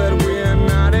know that we're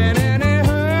not in any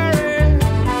hurry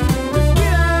to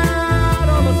get out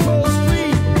on the cold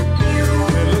street.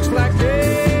 It looks like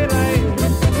daylight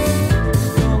is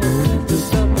gonna lift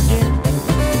us up again.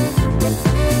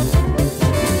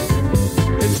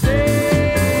 It's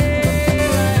daylight,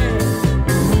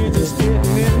 and we're just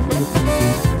getting in.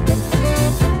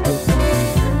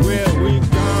 Well, we've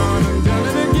gone and done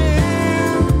it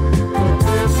again, but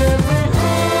this is the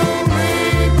only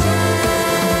time.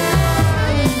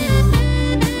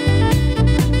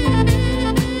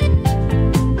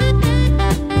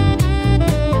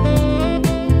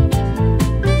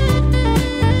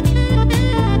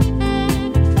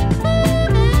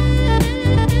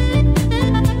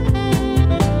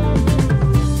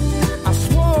 I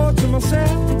swore to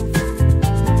myself,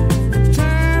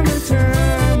 time and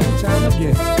time and time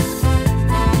again,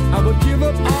 I would give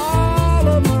up all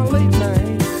of my late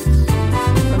nights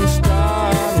and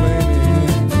start laying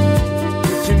in.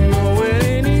 But you know it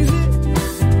ain't easy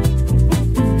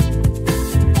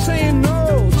saying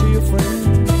no to your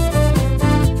friend.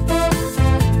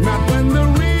 Not when the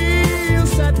real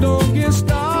sad don't get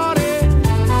started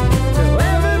till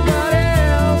everybody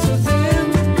else is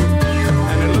in.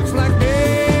 And it looks like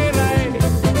daylight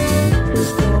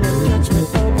is gonna catch me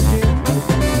up again.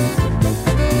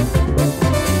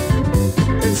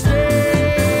 It's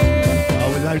daylight. Oh,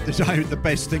 without the doubt, the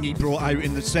best thing he brought out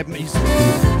in the 70s.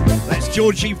 That's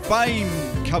Georgie Fame,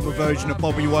 cover version of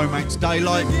Bobby Womack's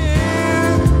Daylight.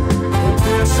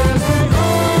 This is the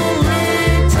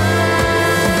only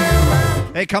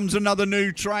time. Here comes another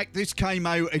new track. This came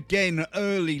out again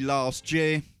early last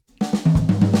year.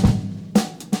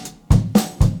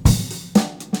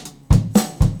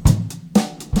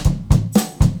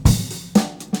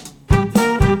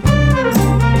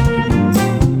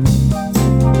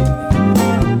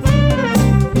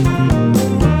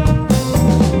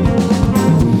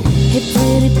 Hey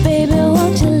pretty baby,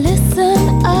 won't you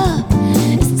listen up?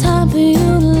 It's time for you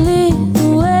to lead the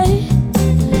way.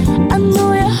 I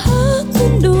know you heard the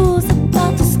news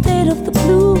about the state of the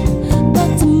blue,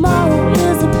 but tomorrow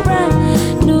is a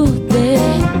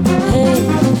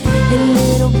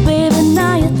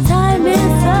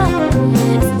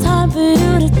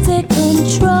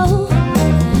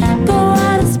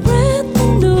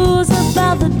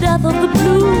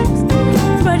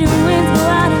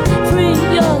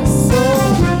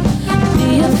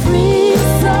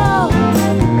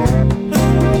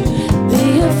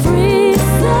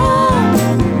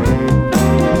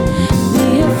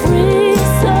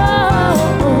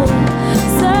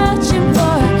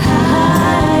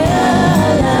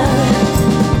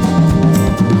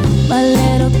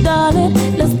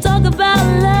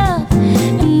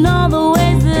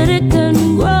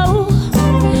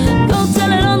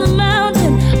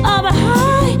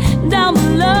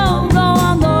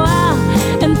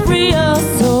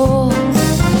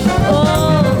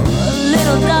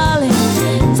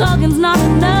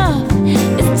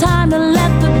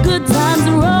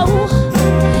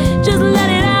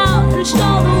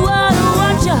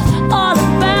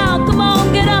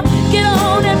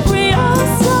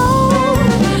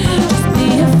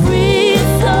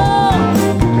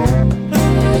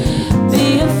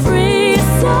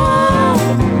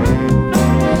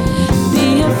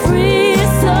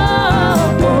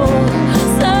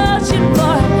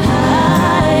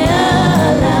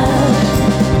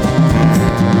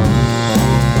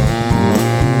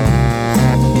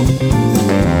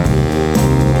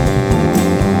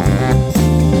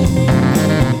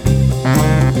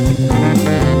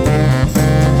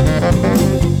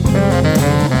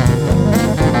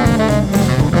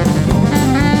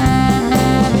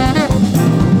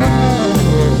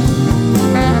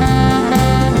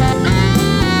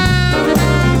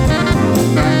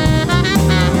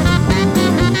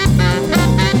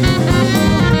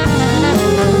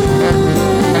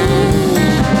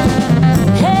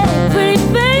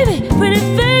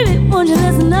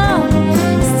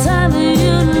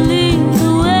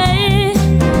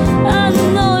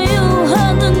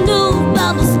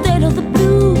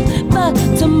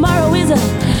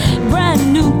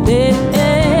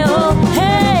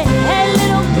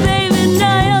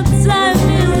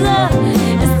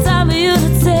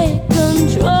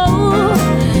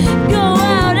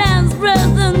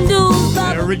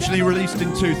Originally released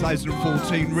in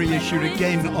 2014, reissued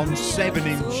again on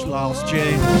 7-inch last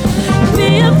year.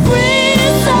 Be a free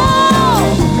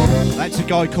soul. That's a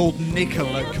guy called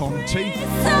Nicola Conti,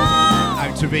 Soul.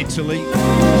 out of Italy. Be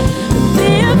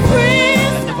a free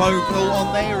And the vocal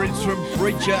on there is from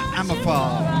Bridger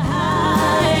Amafar.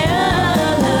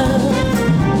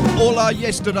 All our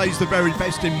yesterdays, the very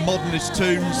best in modernist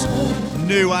tunes,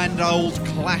 new and old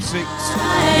classics.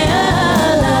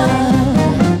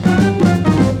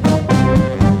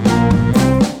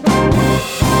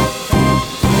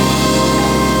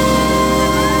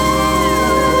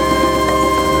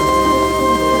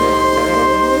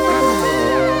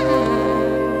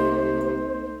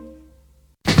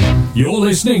 You're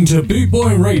listening to Boot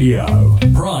Boy Radio.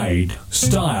 Pride,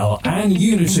 style, and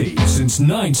unity since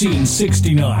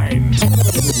 1969.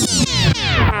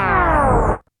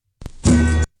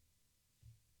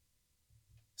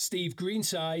 Steve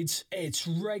Greenside's It's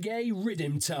Reggae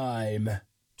Rhythm Time.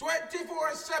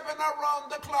 24/7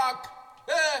 around the clock.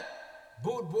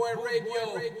 Boot Boy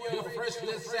Radio, your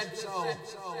freshly set soul.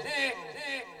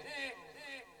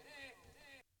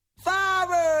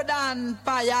 Forward and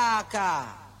Payaka,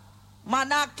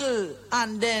 Manakal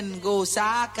and then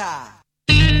Gosaka.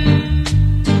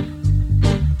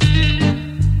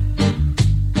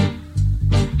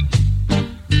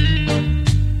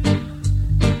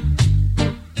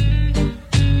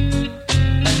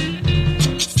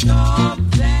 Stop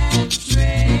that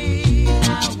train,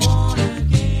 I wanna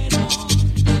get on.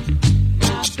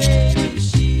 My baby,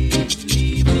 she's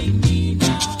leaving me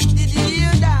now. Did you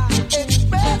hear that?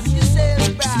 Express yourself,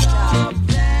 brother. Stop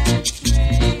that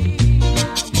train,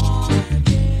 I wanna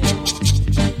get on.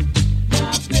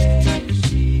 My baby,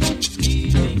 she's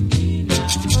leaving me now.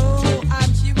 Oh,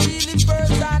 and she really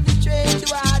first on the train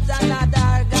towards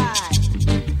another guy.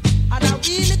 And I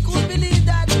really couldn't believe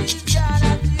that she's gone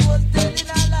and she was telling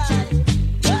a lie.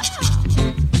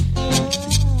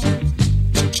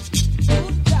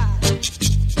 Good God.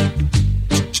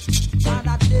 And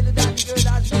I tell you that girl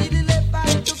has really left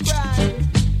back to cry.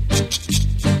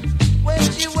 When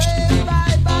she waved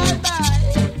bye, bye,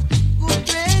 bye. Good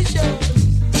gracious.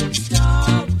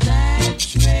 Stop that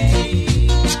train.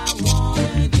 I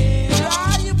wanna get on.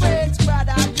 Draw your brakes,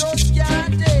 brother. I just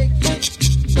can't take it.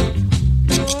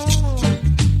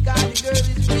 God, the girl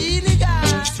is really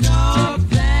gone. Stop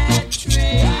that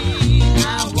train. I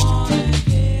wanna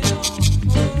get on.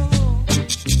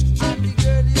 And the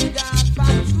girl is gone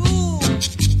for true.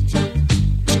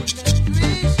 Goodness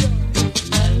gracious.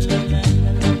 I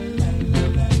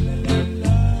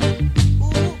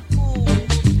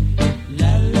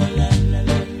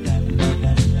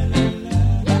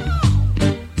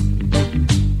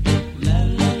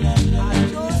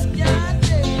just can't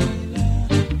take it.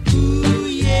 Ooh,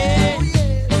 yeah. Ooh, yes.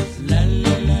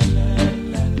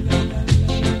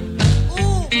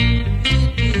 Ooh,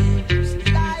 it is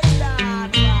like that,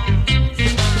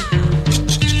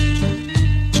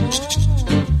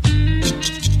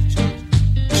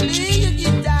 Play your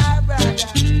guitar, brother.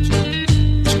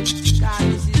 God,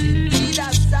 this is indeed a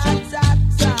sad, sad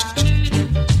song.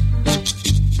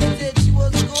 She said she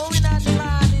was going on the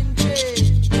man in train.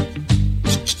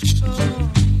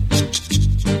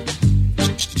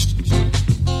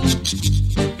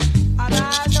 And I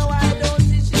know I don't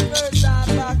see she first time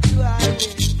back to Ireland.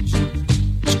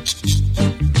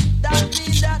 That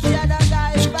means that the other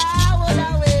guy forward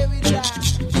away with her.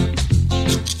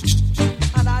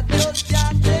 And I just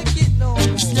can't take it no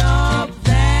more. Stop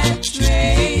that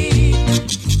train.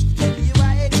 You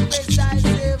are express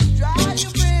thyself. Draw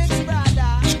your brakes,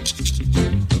 brother.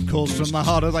 Of course, from the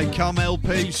Harder They Come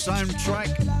LP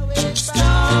soundtrack.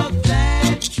 Stop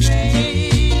that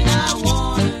train. I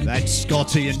wanna. That's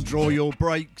Scotty and Draw Your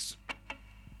Brakes.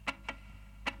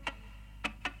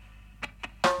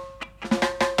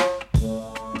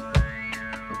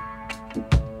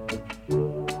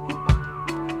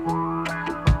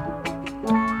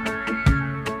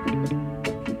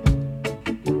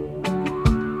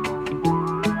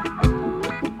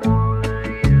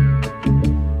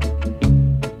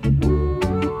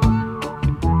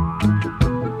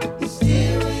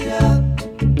 Steer it up,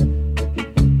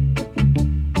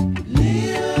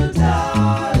 little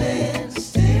darling.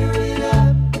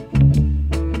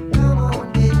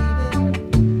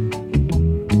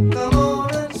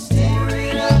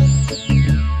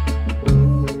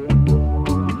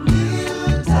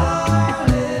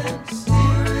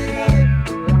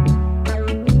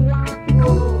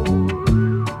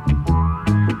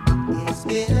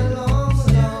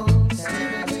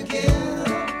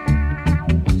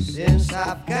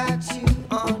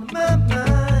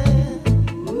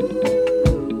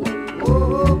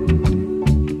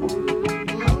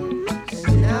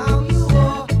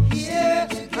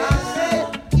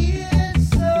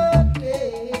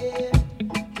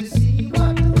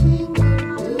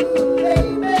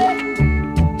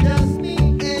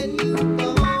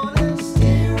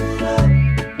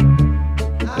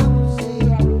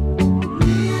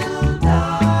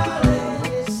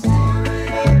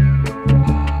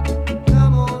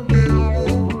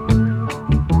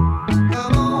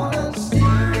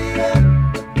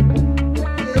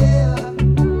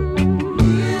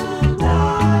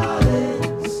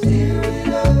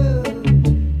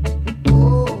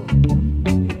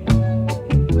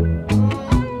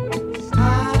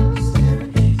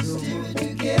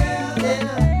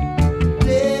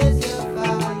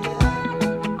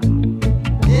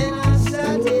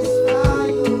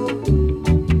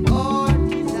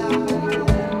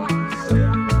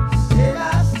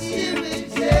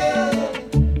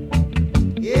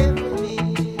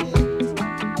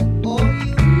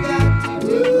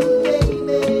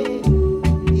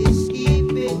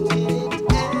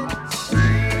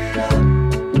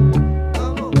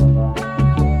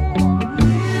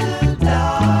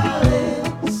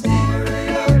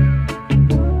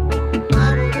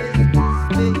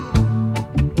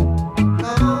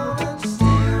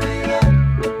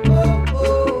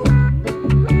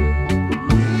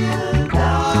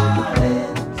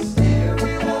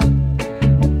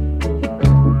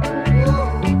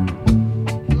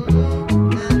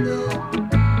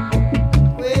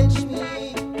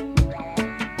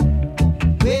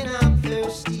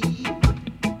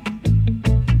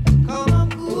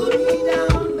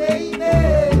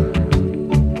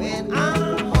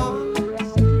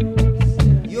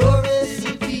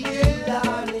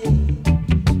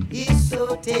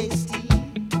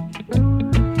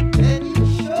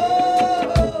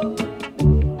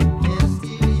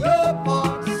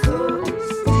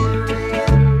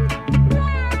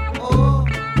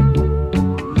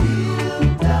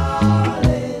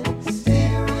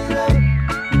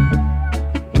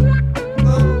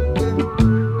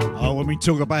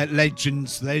 talk about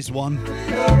legends, there's one.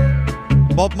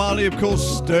 Bob Marley, of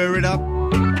course, Stir It Up.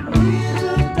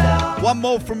 One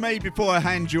more from me before I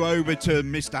hand you over to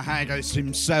Mr. Haggis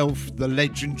himself, the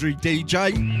legendary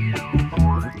DJ.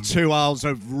 2 hours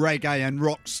of reggae and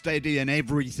rock steady and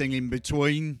everything in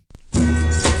between.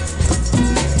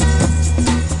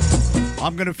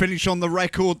 I'm going to finish on the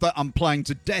record that I'm playing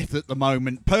to death at the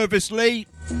moment. Purposely,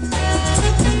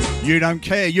 you don't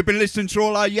care. You've been listening to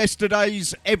all our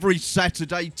yesterdays every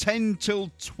Saturday, 10 till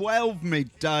 12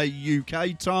 midday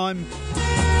UK time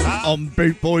on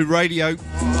Boot Boy Radio. You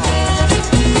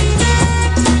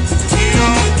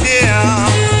don't care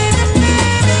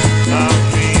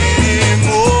about me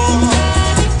anymore.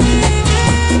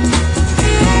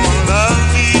 You don't love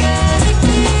me,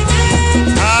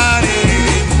 not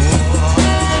anymore.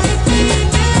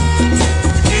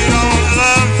 You don't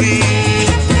love me,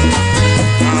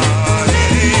 not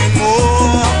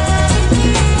anymore.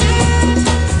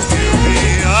 Fill me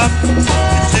up and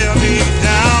tear me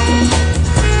down.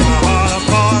 My heart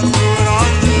apart, threw it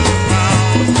on the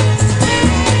ground. You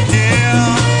don't care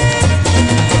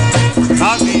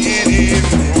about me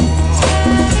anymore.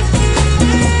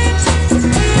 You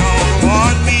don't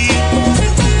want me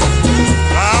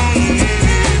around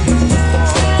anymore.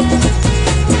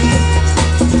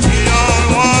 You don't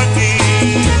want me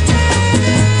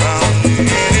around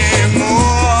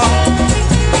anymore.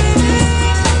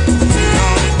 You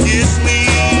don't kiss me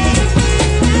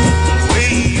the way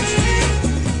you used to.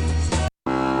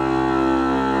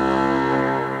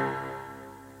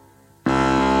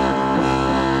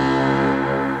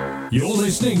 You're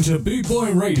listening to Boot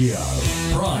Boy Radio.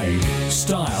 Pride,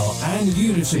 style, and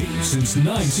unity since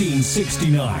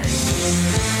 1969.